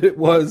since, but it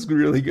was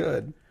really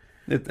good.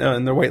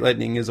 And their White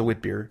Lightning is a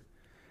wit beer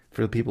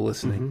for the people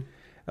listening.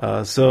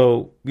 Mm-hmm.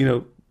 So,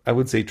 I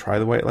would say try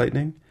the White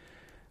Lightning.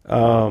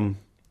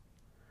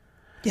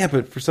 Yeah,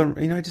 but for some,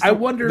 I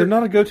wonder. They're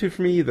not a go-to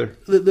for me either.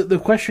 The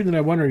question that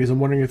I'm wondering is, I'm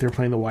wondering if they're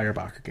playing the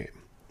Weyerbacher game,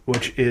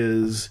 which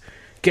is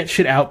get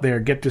shit out there,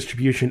 get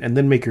distribution, and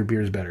then make your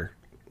beers better.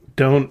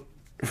 Don't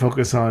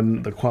focus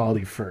on the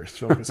quality first.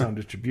 Focus on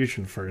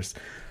distribution first,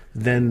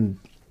 then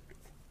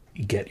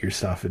get your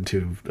stuff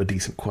into a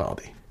decent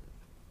quality.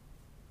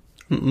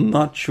 I'm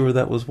not sure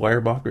that was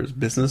Weyerbacher's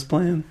business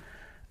plan.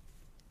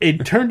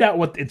 It turned out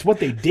what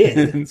they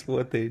did. It's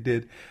what they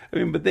did. I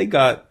mean, but they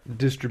got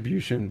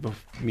distribution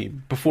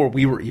before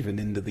we were even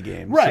into the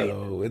game. Right.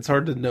 So it's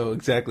hard to know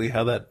exactly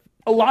how that...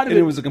 A lot of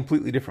it was a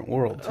completely different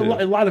world, too.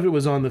 A lot of it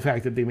was on the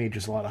fact that they made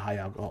just a lot of high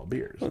alcohol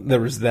beers.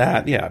 There was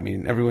that, yeah. I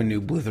mean, everyone knew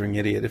Blithering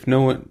Idiot. If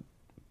no one...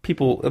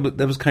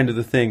 That was kind of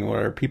the thing,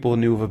 where people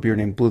knew of a beer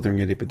named Blithering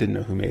Idiot but didn't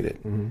know who made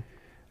it.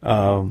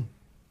 Mm-hmm.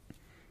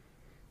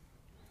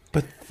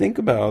 But think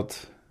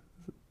about...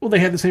 Well, they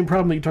had the same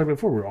problem that you talked about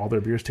before, where all their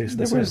beers tasted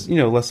the same.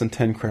 There was, less than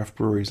 10 craft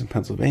breweries in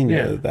Pennsylvania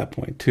at that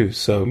point, too.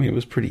 So, I mean, it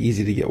was pretty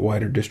easy to get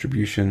wider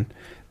distribution.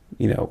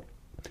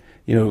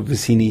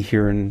 Vicini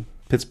here in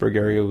Pittsburgh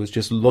area was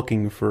just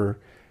looking for,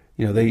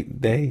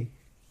 they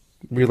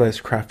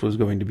realized craft was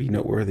going to be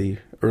noteworthy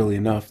early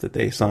enough that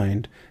they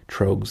signed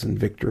Trogs and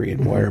Victory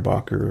and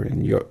Weyerbacher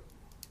and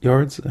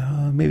Yards.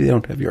 Maybe they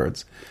don't have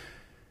Yards.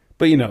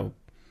 But,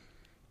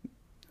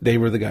 they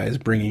were the guys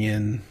bringing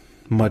in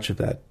much of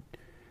that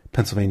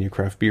Pennsylvania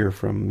craft beer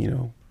from,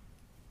 that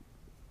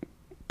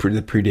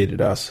predated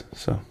us.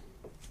 So,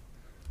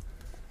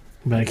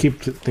 but I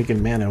keep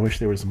thinking, man, I wish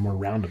there was more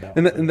roundabout.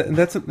 And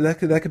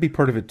that could be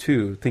part of it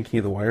too. Thinking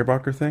of the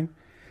Weyerbacher thing,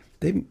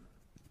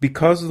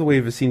 because of the way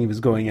Vicini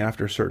was going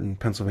after certain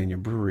Pennsylvania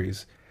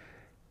breweries,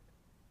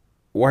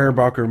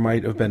 Weyerbacher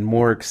might have been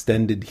more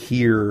extended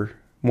here,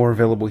 more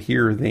available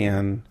here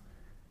than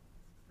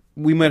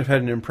we might have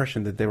had an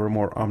impression that they were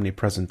more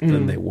omnipresent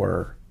than they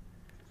were.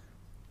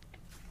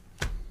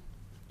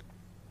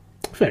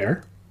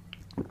 Fair.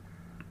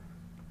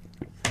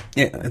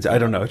 Yeah, I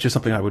don't know. It's just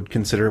something I would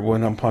consider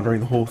when I'm pondering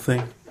the whole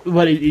thing.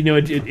 But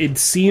it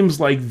seems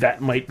like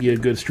that might be a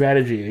good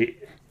strategy,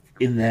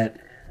 in that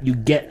you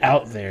get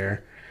out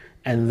there,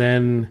 and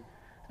then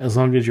as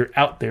long as you're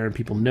out there and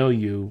people know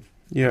you.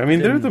 Yeah, I mean,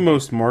 they're the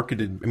most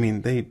marketed. I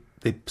mean, they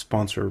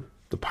sponsor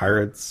the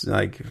Pirates.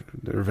 Like,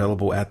 they're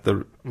available at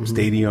the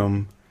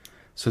stadium,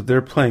 so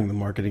they're playing the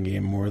marketing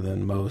game more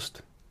than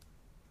most.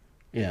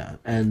 Yeah,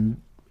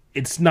 and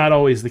it's not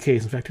always the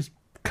case. In fact, it's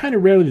kind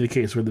of rarely the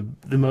case where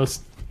the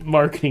most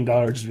marketing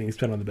dollars is being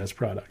spent on the best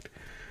product.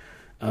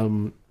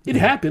 It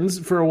happens.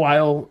 For a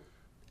while,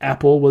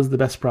 Apple was the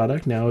best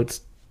product. Now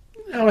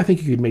I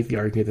think you could make the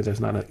argument that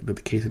that's not the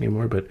case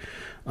anymore. But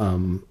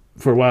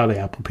for a while, the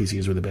Apple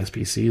PCs were the best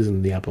PCs,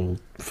 and the Apple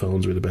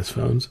phones were the best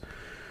phones.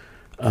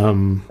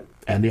 And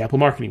the Apple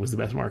marketing was the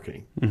best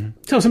marketing. Mm-hmm.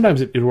 So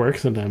sometimes it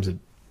works, sometimes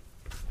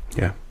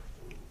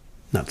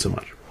not so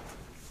much.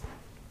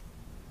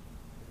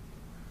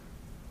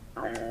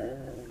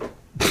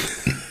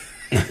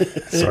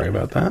 Sorry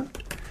about that.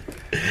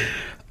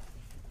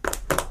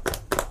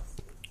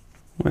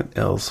 What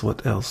else?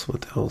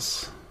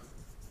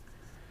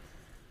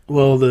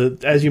 Well,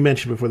 as you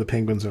mentioned before, the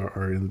Penguins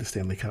are in the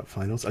Stanley Cup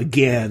Finals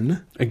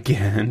again.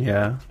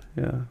 Yeah.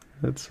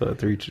 That's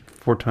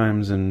 4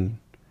 times in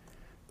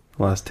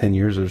the last 10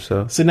 years or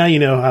so. So now you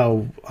know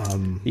how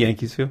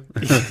Yankees feel.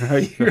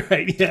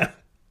 Right? Yeah.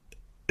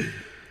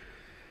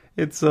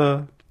 It's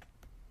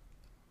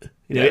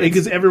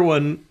because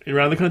everyone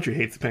around the country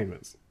hates the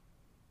Penguins.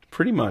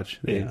 Pretty much,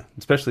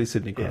 especially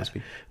Sidney Crosby.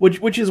 Yeah.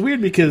 Which is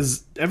weird,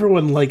 because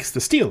everyone likes the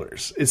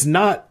Steelers. It's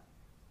not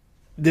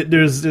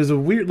there's a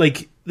weird,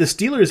 like, the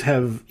Steelers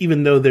have,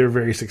 even though they're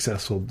very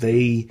successful,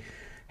 they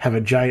have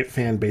a giant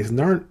fan base, and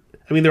there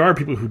are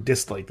people who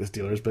dislike the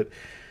Steelers, but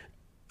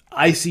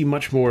I see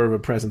much more of a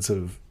presence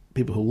of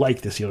people who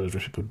like the Steelers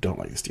versus people who don't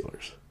like the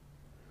Steelers.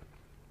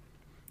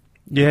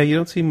 Yeah, you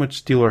don't see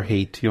much Steeler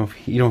hate. You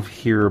don't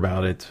hear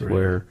about it. Right.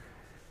 Where,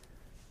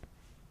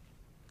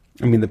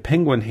 I mean, the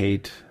Penguin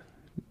hate,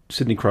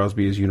 Sidney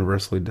Crosby is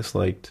universally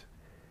disliked.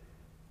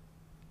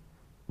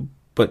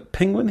 But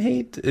Penguin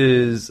hate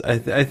is, I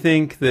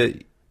think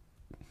that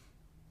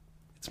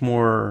it's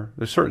more,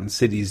 there's certain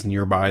cities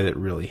nearby that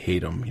really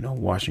hate them.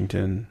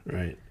 Washington,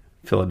 right?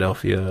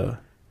 Philadelphia.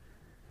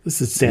 This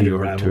is standard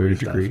rivalry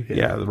stuff.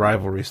 Yeah, the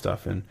rivalry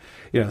stuff, and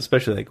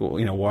especially like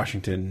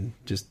Washington.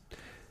 Just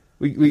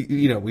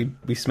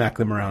we smack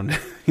them around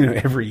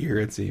every year,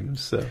 it seems.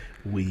 So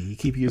we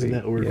keep using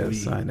that word.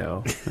 Yes, I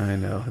know.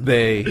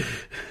 They,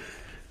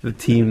 the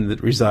team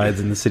that resides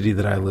in the city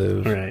that I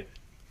live, right?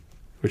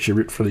 Which you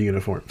root for the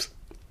uniforms.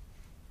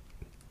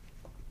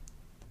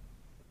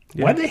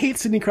 Yeah. Why do they hate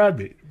Sidney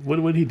Crosby? What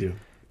did he do?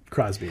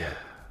 Crosby.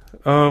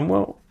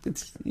 Well,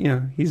 it's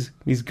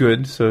he's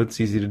good, so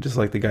it's easy to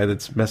dislike the guy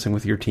that's messing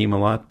with your team a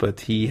lot. But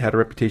he had a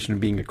reputation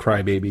of being a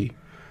crybaby.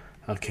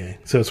 Okay,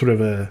 so it's sort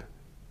of a.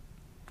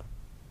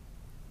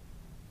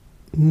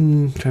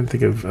 I'm trying to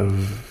think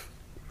of.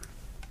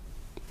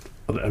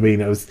 I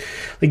mean, I was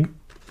like,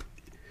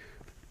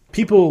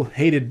 people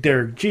hated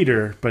Derek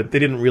Jeter, but they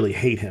didn't really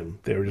hate him.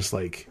 They were just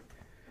like,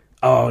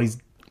 oh,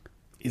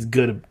 he's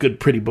good,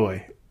 pretty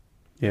boy.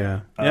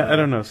 Yeah. I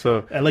don't know.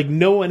 So, And like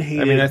no one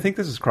hated. I mean, I think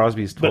this is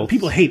Crosby's 12th. But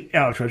people hate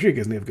Alex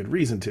Rodriguez, and they have good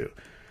reason to.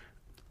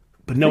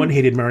 But no one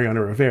hated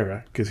Mariano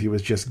Rivera because he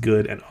was just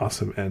good and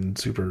awesome and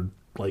super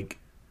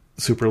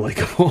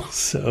likable.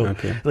 So,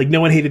 like no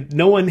one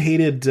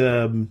hated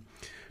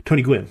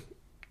Tony Gwynn.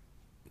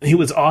 He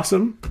was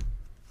awesome.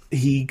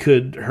 He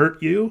could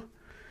hurt you.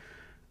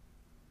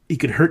 He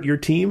could hurt your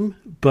team,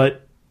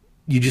 but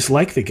you just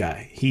like the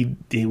guy. He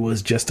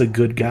was just a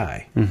good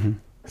guy. Mm-hmm.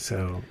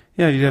 So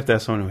yeah, you'd have to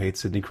ask someone who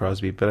hates Sidney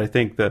Crosby, but I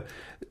think that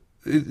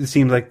it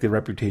seems like the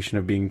reputation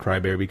of being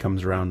crybaby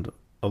comes around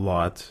a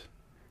lot.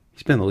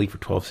 He's been in the league for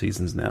 12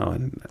 seasons now,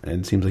 and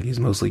it seems like he's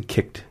mostly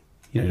kicked.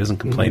 He doesn't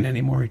complain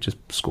anymore. He just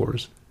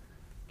scores.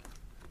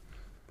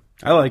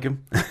 I like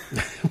him.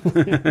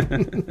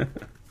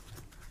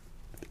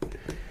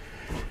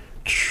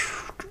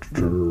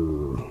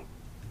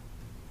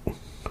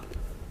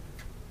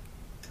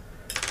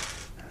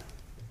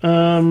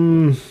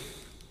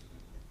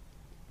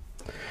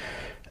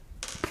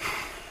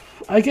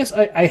 I guess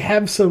I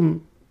have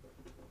some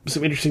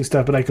interesting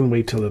stuff, but I can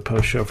wait till the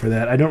post show for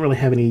that. I don't really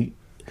have any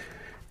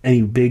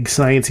big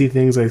sciencey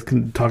things. I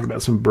can talk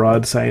about some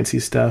broad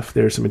sciencey stuff.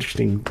 There are some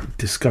interesting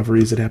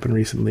discoveries that happened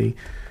recently.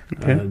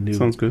 Okay,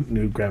 sounds good.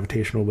 New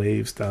gravitational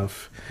wave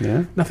stuff.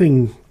 Yeah,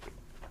 nothing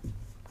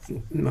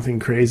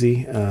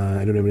crazy.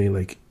 I don't have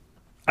any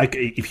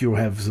if you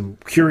have some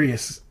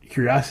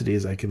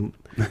curiosities, I can.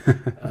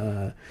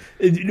 That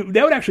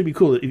would actually be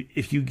cool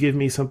if you give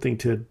me something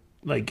to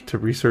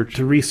research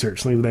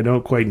something that I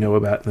don't quite know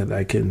about that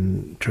I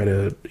can try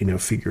to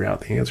figure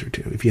out the answer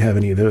to. If you have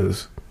any of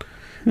those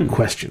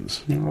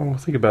questions, I'll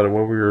think about it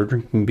while we were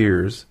drinking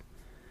beers.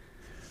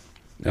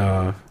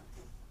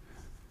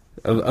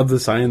 Of the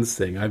science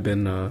thing, I've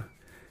been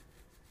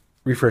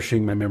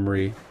refreshing my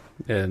memory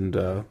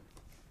and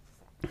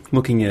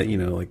looking at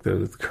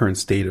the current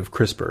state of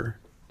CRISPR.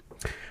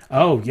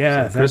 Oh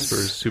yeah, so CRISPR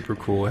is super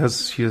cool. It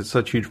has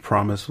such huge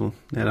promise, and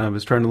I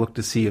was trying to look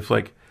to see if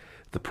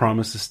the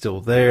promise is still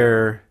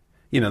there.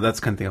 That's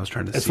the kind of thing I was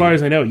trying to see. As far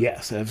as I know,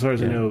 yes. As far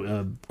as I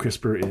know,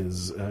 CRISPR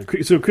is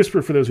so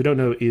CRISPR. For those who don't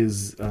know,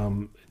 is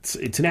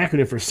it's an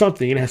acronym for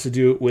something. It has to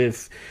do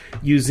with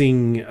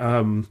using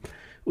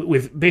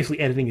with basically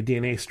editing a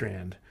DNA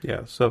strand.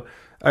 Yeah. So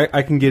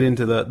I can get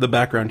into the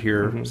background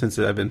here since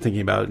I've been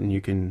thinking about it, and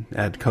you can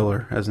add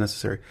color as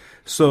necessary.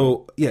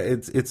 So yeah,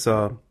 it's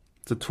a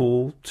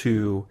tool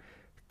to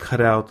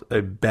cut out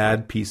a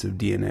bad piece of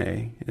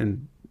DNA,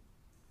 and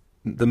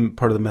the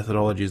part of the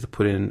methodology is to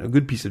put in a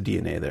good piece of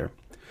DNA there.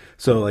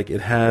 So it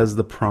has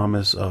the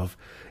promise of,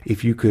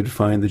 if you could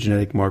find the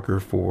genetic marker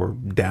for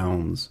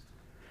Downs,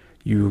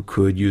 you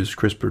could use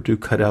CRISPR to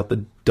cut out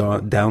the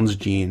Downs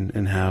gene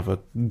and have a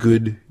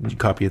good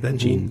copy of that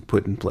gene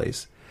put in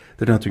place.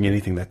 They're not doing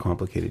anything that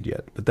complicated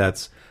yet, but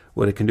that's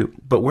what it can do.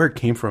 But where it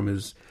came from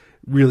is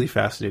really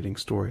fascinating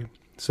story.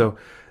 So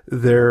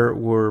there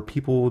were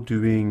people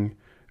doing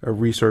a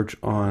research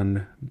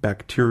on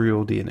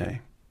bacterial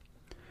DNA,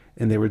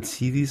 and they would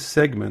see these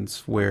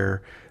segments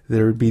where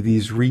there would be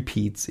these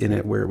repeats in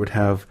it, where it would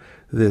have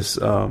this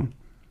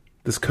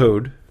this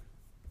code,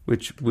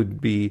 which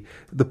would be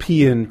the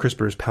P in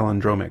CRISPR is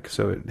palindromic,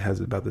 so it has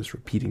about this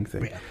repeating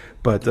thing. Yeah.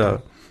 But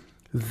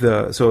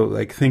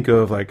think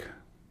of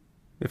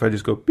if I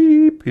just go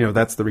beep,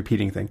 that's the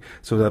repeating thing.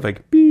 So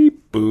that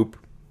beep boop,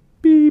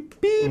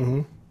 beep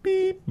beep.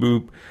 Beep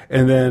boop,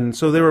 and then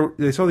so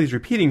they saw these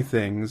repeating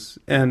things,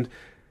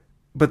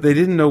 but they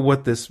didn't know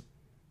what this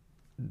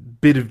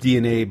bit of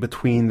DNA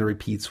between the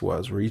repeats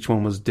was, where each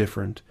one was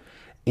different.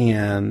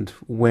 And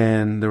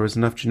when there was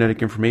enough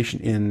genetic information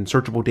in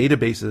searchable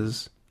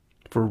databases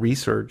for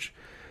research,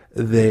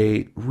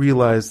 they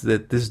realized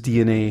that this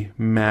DNA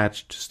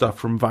matched stuff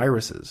from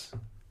viruses.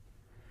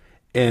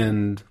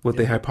 And what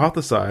they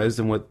hypothesized,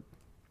 and what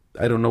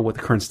I don't know what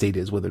the current state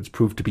is, whether it's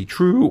proved to be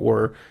true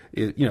or,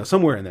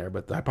 somewhere in there,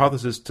 but the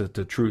hypothesis to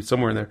truth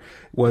somewhere in there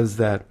was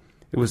that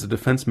it was a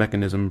defense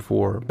mechanism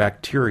for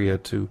bacteria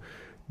to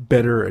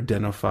better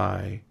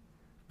identify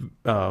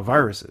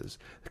viruses.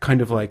 Kind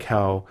of like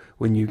how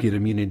when you get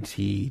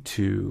immunity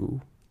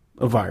to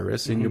a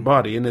virus in your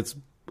body, and it's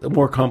a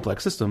more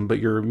complex system, but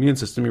your immune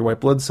system, your white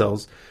blood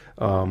cells,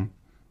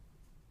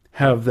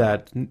 have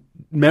that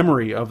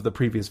memory of the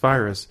previous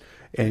virus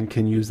and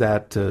can use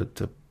that to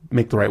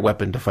make the right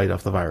weapon to fight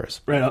off the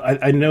virus. Right.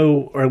 I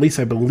know, or at least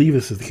I believe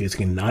this is the case.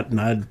 Again, not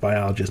a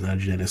biologist, not a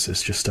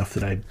geneticist, just stuff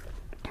that I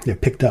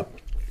picked up.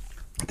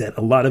 That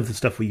a lot of the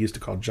stuff we used to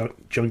call junk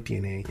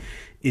DNA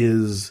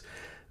is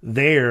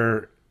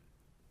their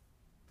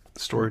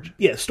storage.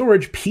 Yeah,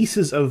 storage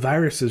pieces of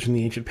viruses from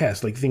the ancient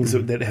past, like things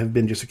that have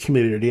been just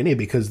accumulated in DNA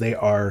because they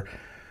are,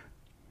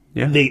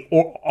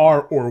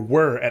 or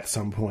were at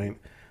some point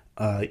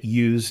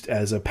used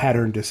as a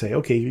pattern to say,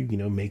 okay,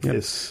 make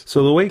this.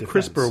 So the way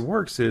CRISPR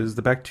works is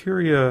the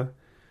bacteria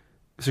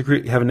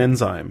have an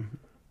enzyme,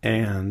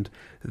 and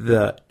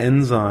the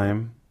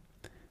enzyme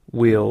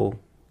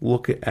will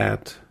look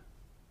at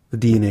the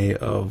DNA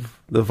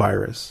of the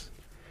virus,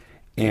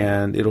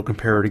 and it'll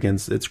compare it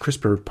against its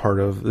CRISPR part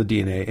of the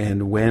DNA.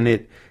 And when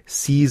it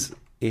sees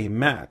a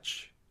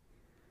match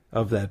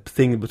of that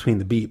thing between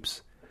the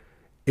beeps,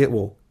 it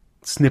will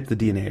snip the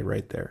DNA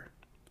right there.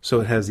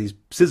 So it has these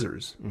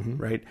scissors,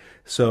 right?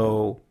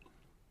 So,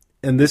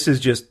 and this is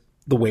just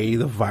the way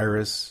the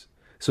virus.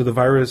 So the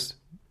virus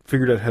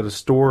figured out how to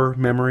store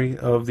memory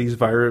of these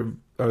virus,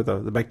 or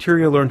the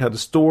bacteria learned how to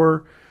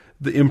store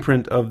the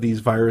imprint of these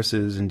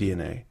viruses in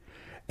DNA,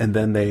 and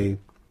then they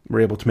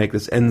were able to make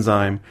this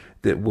enzyme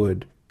that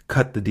would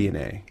cut the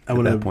DNA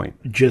at that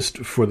point. Just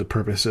for the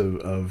purpose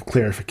of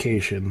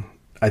clarification,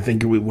 I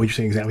think what you're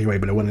saying is exactly right,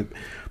 but I want to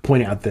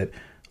point out that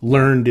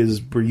learned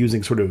is, we're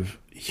using sort of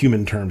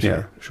human terms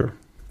here. Yeah, sure.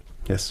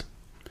 Yes.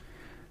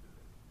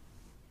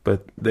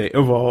 But they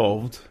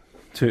evolved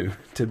to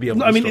be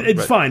able to I mean, store,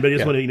 it's fine, but I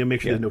just want to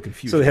make sure there's no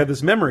confusion. So they have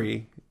this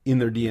memory in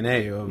their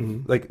DNA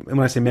of, like, when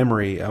I say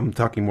memory, I'm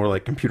talking more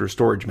like computer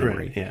storage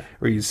memory, Right, yeah.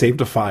 where you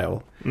saved a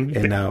file,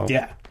 and now,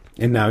 yeah.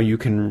 and now you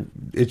can.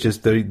 It's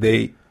just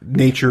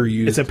nature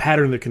used. It's a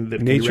pattern that can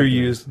nature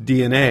used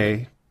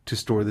DNA to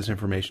store this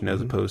information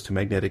as opposed to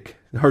magnetic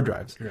hard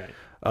drives.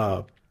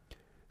 Right.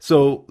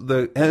 So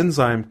the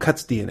enzyme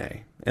cuts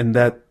DNA, and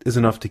that is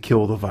enough to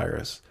kill the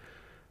virus.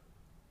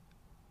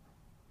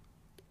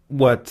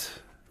 What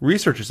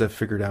researchers have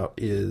figured out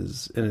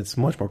is, and it's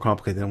much more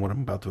complicated than what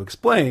I'm about to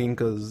explain,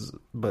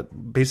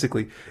 but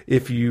basically,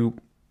 if you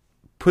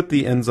put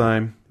the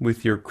enzyme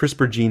with your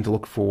CRISPR gene to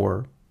look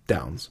for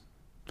downs,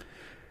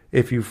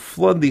 if you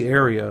flood the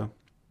area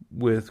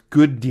with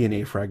good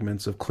DNA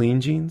fragments of clean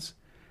genes,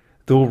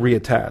 they'll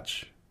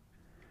reattach.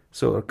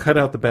 So it'll cut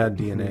out the bad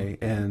DNA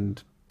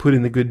and put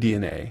in the good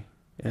DNA,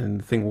 and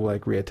the thing will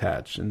like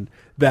reattach. And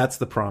that's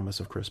the promise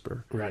of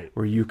CRISPR. Right.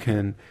 Where you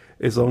can,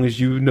 as long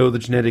as you know the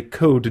genetic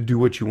code to do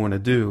what you want to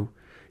do,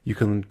 you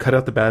can cut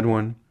out the bad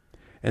one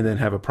and then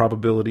have a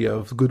probability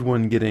of the good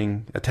one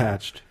getting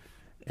attached.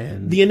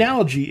 And the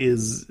analogy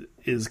is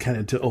kind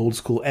of to old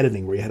school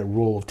editing, where you had a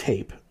roll of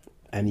tape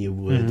and you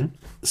would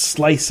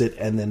slice it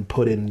and then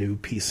put in new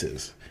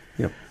pieces.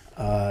 Yep.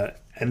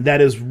 And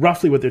that is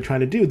roughly what they're trying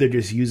to do. They're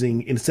just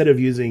using, instead of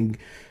using,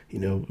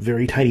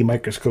 very tiny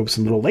microscopes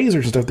and little lasers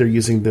and stuff, they're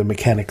using the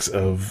mechanics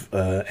of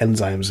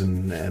enzymes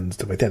and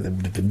stuff like that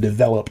that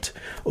developed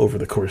over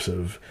the course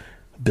of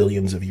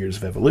billions of years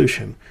of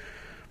evolution.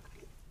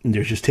 And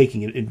they're just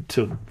taking it,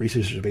 so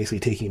researchers are basically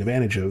taking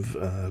advantage of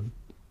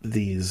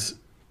these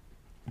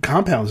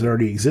compounds that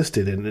already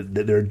existed, and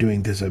that they're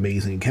doing this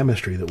amazing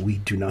chemistry that we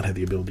do not have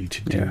the ability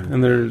to do. Yeah,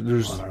 and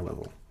there's on our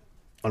level.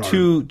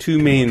 Two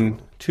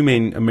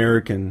main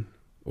American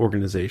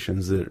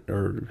organizations that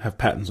have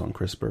patents on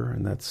CRISPR,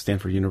 and that's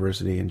Stanford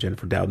University and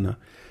Jennifer Doudna,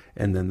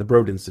 and then the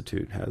Broad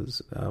Institute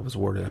was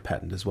awarded a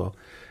patent as well.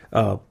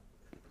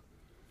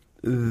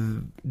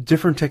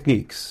 Different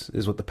techniques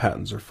is what the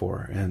patents are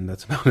for, and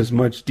that's about as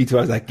much detail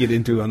as I can get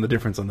into on the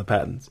difference on the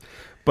patents.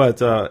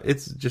 But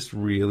it's just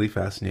really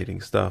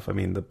fascinating stuff. I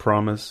mean, the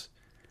promise,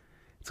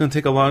 it's going to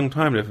take a long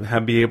time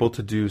to be able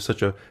to do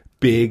such a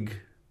big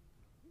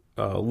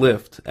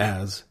lift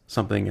as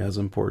something as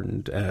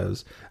important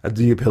as a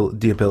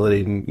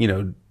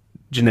debilitating,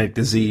 genetic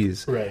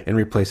disease, right, and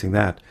replacing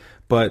that.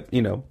 But,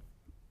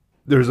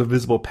 there's a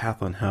visible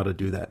path on how to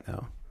do that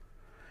now.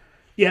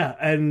 Yeah,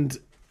 and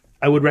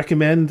I would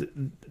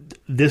recommend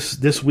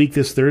this week,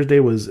 this Thursday,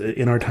 was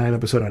In Our Time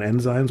episode on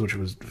enzymes, which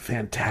was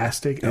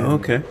fantastic. Oh,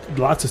 okay.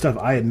 Lots of stuff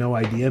I had no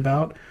idea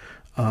about,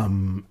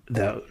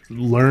 that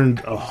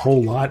learned a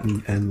whole lot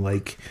and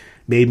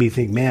made me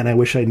think, man, I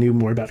wish I knew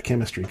more about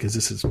chemistry, because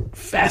this is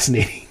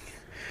fascinating.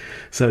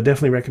 So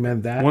definitely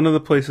recommend that. One of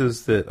the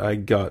places that I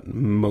got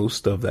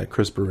most of that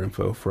CRISPR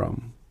info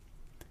from,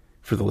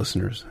 for the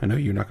listeners, I know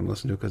you're not going to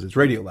listen to it because it's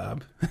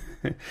Radiolab,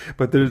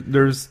 but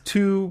there's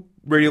two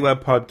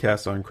Radiolab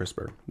podcasts on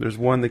CRISPR. There's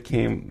one that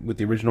came with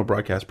the original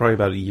broadcast probably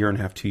about 1.5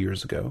 years, 2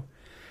 years ago.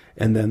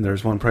 And then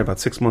there's one probably about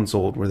 6 months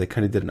old where they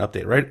kind of did an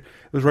update, right? It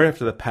was right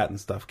after the patent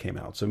stuff came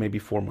out. So maybe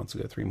 4 months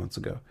ago, 3 months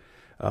ago.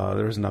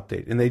 There was an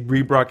update. And they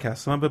rebroadcast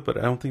some of it, but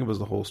I don't think it was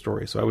the whole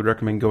story. So I would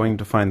recommend going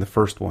to find the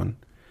first one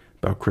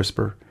about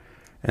CRISPR.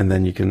 And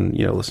then you can,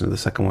 listen to the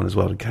second one as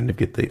well to kind of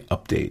get the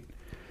update.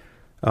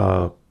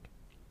 But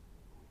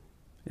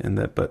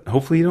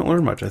hopefully you don't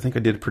learn much. I think I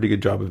did a pretty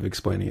good job of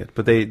explaining it.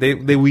 But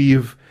they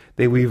weave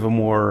a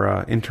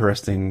more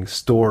interesting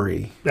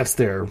story. That's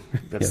their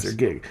Yes. their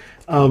gig.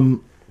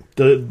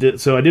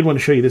 So I did want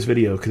to show you this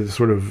video because it's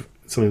sort of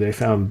something that I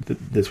found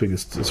this week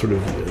is sort of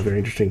very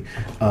interesting.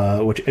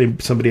 Which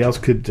somebody else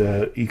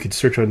you could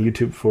search on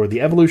YouTube for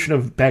the evolution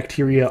of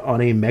bacteria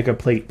on a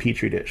megaplate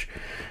petri dish.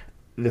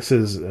 This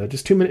is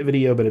just 2-minute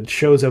video, but it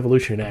shows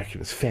evolution in action.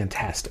 It's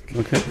fantastic.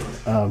 Okay.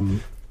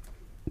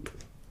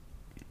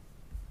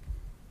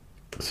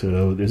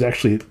 So there's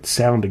actually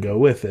sound to go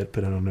with it,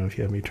 but I don't know if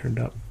you have me turned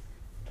up.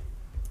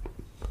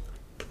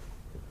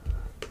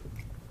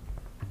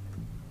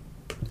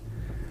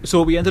 So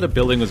what we ended up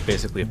building was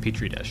basically a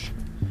petri dish,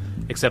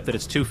 except that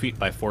it's 2 feet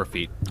by 4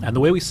 feet. And the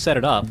way we set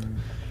it up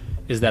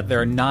is that there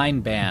are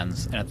 9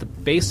 bands, and at the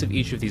base of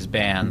each of these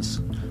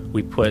bands,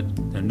 we put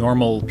a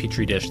normal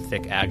Petri dish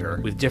thick agar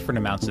with different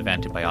amounts of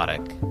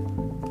antibiotic.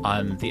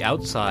 On the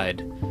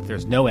outside,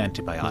 there's no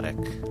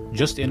antibiotic.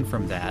 Just in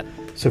from that.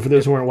 So for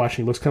those who aren't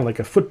watching, it looks kind of like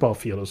a football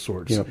field of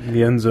sorts. Yep.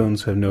 The end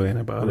zones have no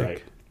antibiotic.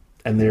 Right.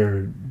 And there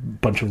are a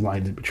bunch of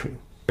lines in between.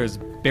 There's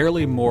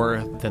barely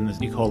more than the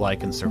E. coli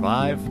can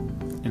survive.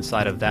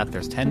 Inside of that,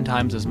 there's 10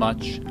 times as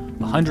much,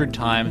 100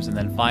 times, and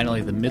then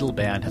finally the middle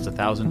band has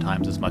 1,000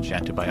 times as much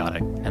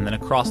antibiotic. And then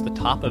across the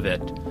top of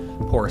it,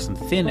 pour some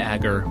thin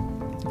agar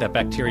that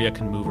bacteria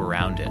can move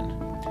around in.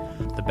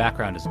 The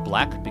background is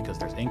black because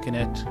there's ink in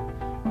it,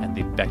 and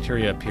the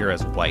bacteria appear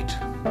as white.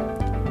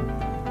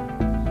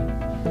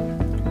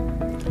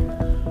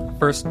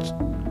 First,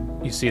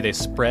 you see they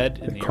spread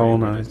in the area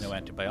where there's no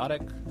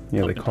antibiotic.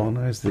 Yeah, they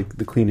colonize the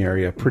clean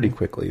area pretty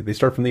quickly. They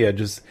start from the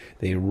edges,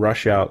 they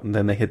rush out, and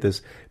then they hit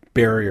this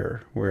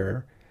barrier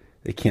where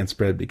they can't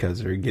spread because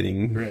they're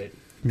getting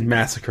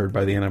massacred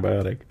by the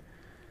antibiotic.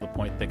 The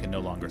point they can no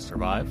longer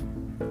survive.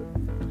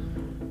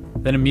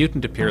 Then a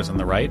mutant appears on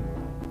the right.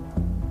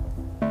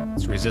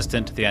 It's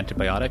resistant to the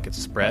antibiotic. It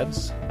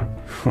spreads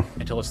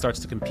until it starts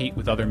to compete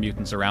with other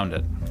mutants around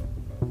it.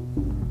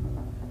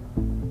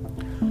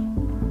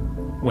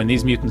 When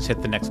these mutants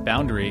hit the next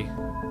boundary,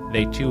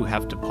 they too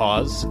have to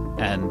pause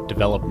and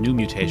develop new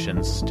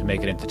mutations to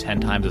make it into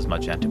 10 times as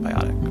much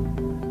antibiotic.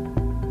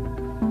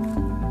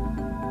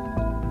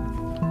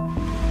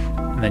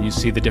 And then you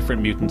see the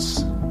different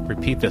mutants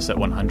repeat this at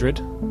 100.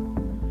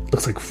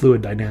 Looks like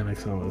fluid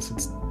dynamics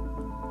almost.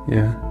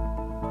 Yeah.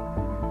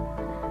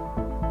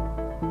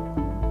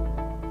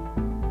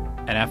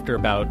 And after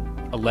about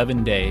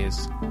 11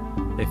 days,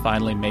 they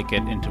finally make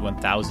it into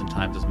 1,000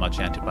 times as much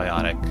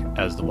antibiotic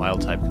as the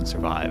wild type can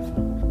survive.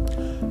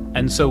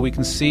 And so we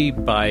can see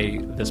by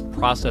this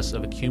process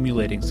of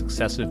accumulating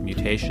successive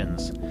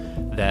mutations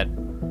that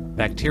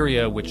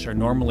bacteria, which are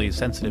normally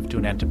sensitive to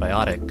an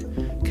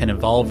antibiotic, can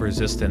evolve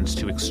resistance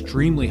to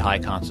extremely high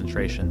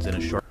concentrations in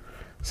a short...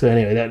 So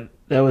anyway,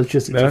 that was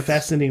just a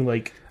fascinating,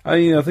 like...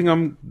 the thing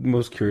I'm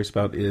most curious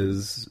about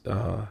is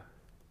how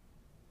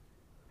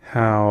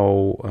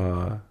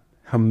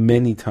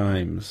many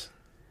times,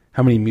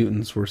 how many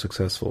mutants were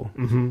successful.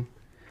 Mm-hmm.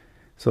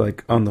 So,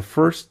 like, on the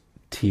first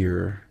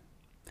tier,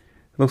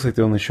 it looks like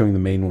they're only showing the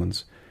main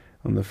ones.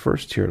 On the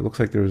first tier, it looks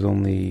like there was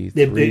only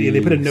they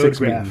put a node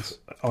graph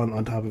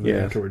on top of it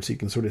Yeah. afterwards, so you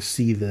can sort of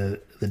see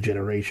the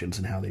generations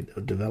and how they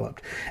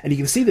developed. And you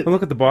can see that... Well,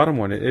 look at the bottom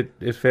one.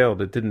 It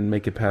failed. It didn't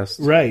make it past...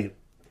 Right.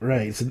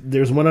 So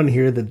there's one on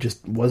here that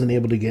just wasn't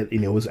able to get,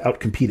 was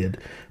outcompeted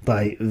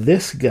by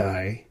this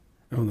guy.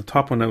 Oh, the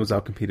top one that was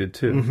outcompeted,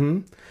 too. Mm-hmm.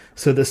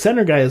 So the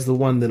center guy is the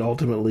one that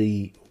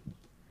ultimately...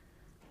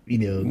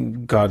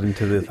 got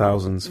into the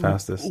thousands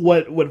fastest.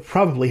 What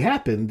probably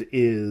happened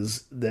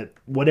is that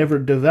whatever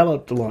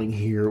developed along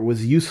here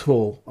was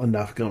useful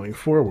enough going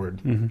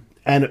forward,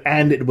 and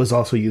it was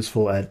also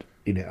useful at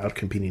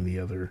outcompeting the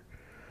other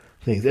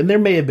things. And there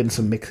may have been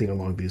some mixing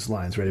along these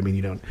lines, right? I mean,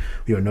 you don't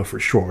know for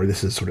sure.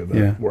 This is sort of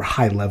a more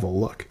high level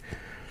look.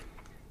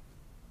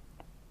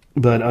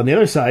 But on the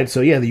other side,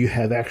 so you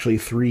have actually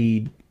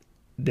 3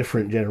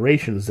 different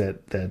generations that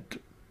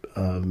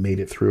made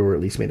it through, or at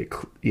least made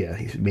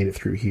it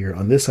through here.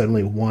 On this side,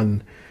 only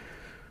one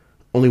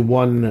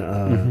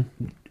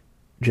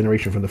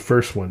generation from the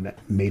first one that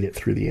made it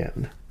through the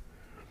end.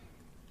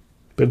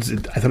 But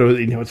I thought it was,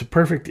 it's a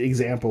perfect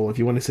example. If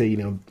you want to say,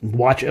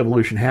 watch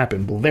evolution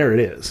happen, well, there it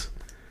is.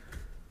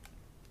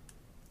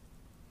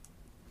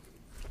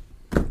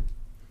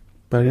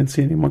 But I didn't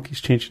see any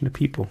monkeys changing to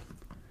people.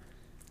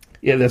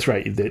 Yeah, that's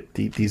right.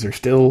 These are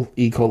still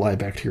E. coli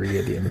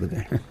bacteria at the end of the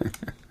day.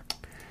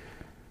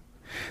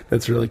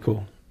 That's really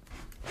cool.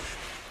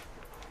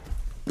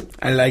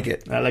 I like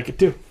it. I like it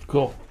too.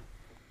 Cool.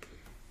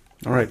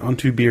 All right, on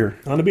to beer.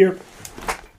 On to beer.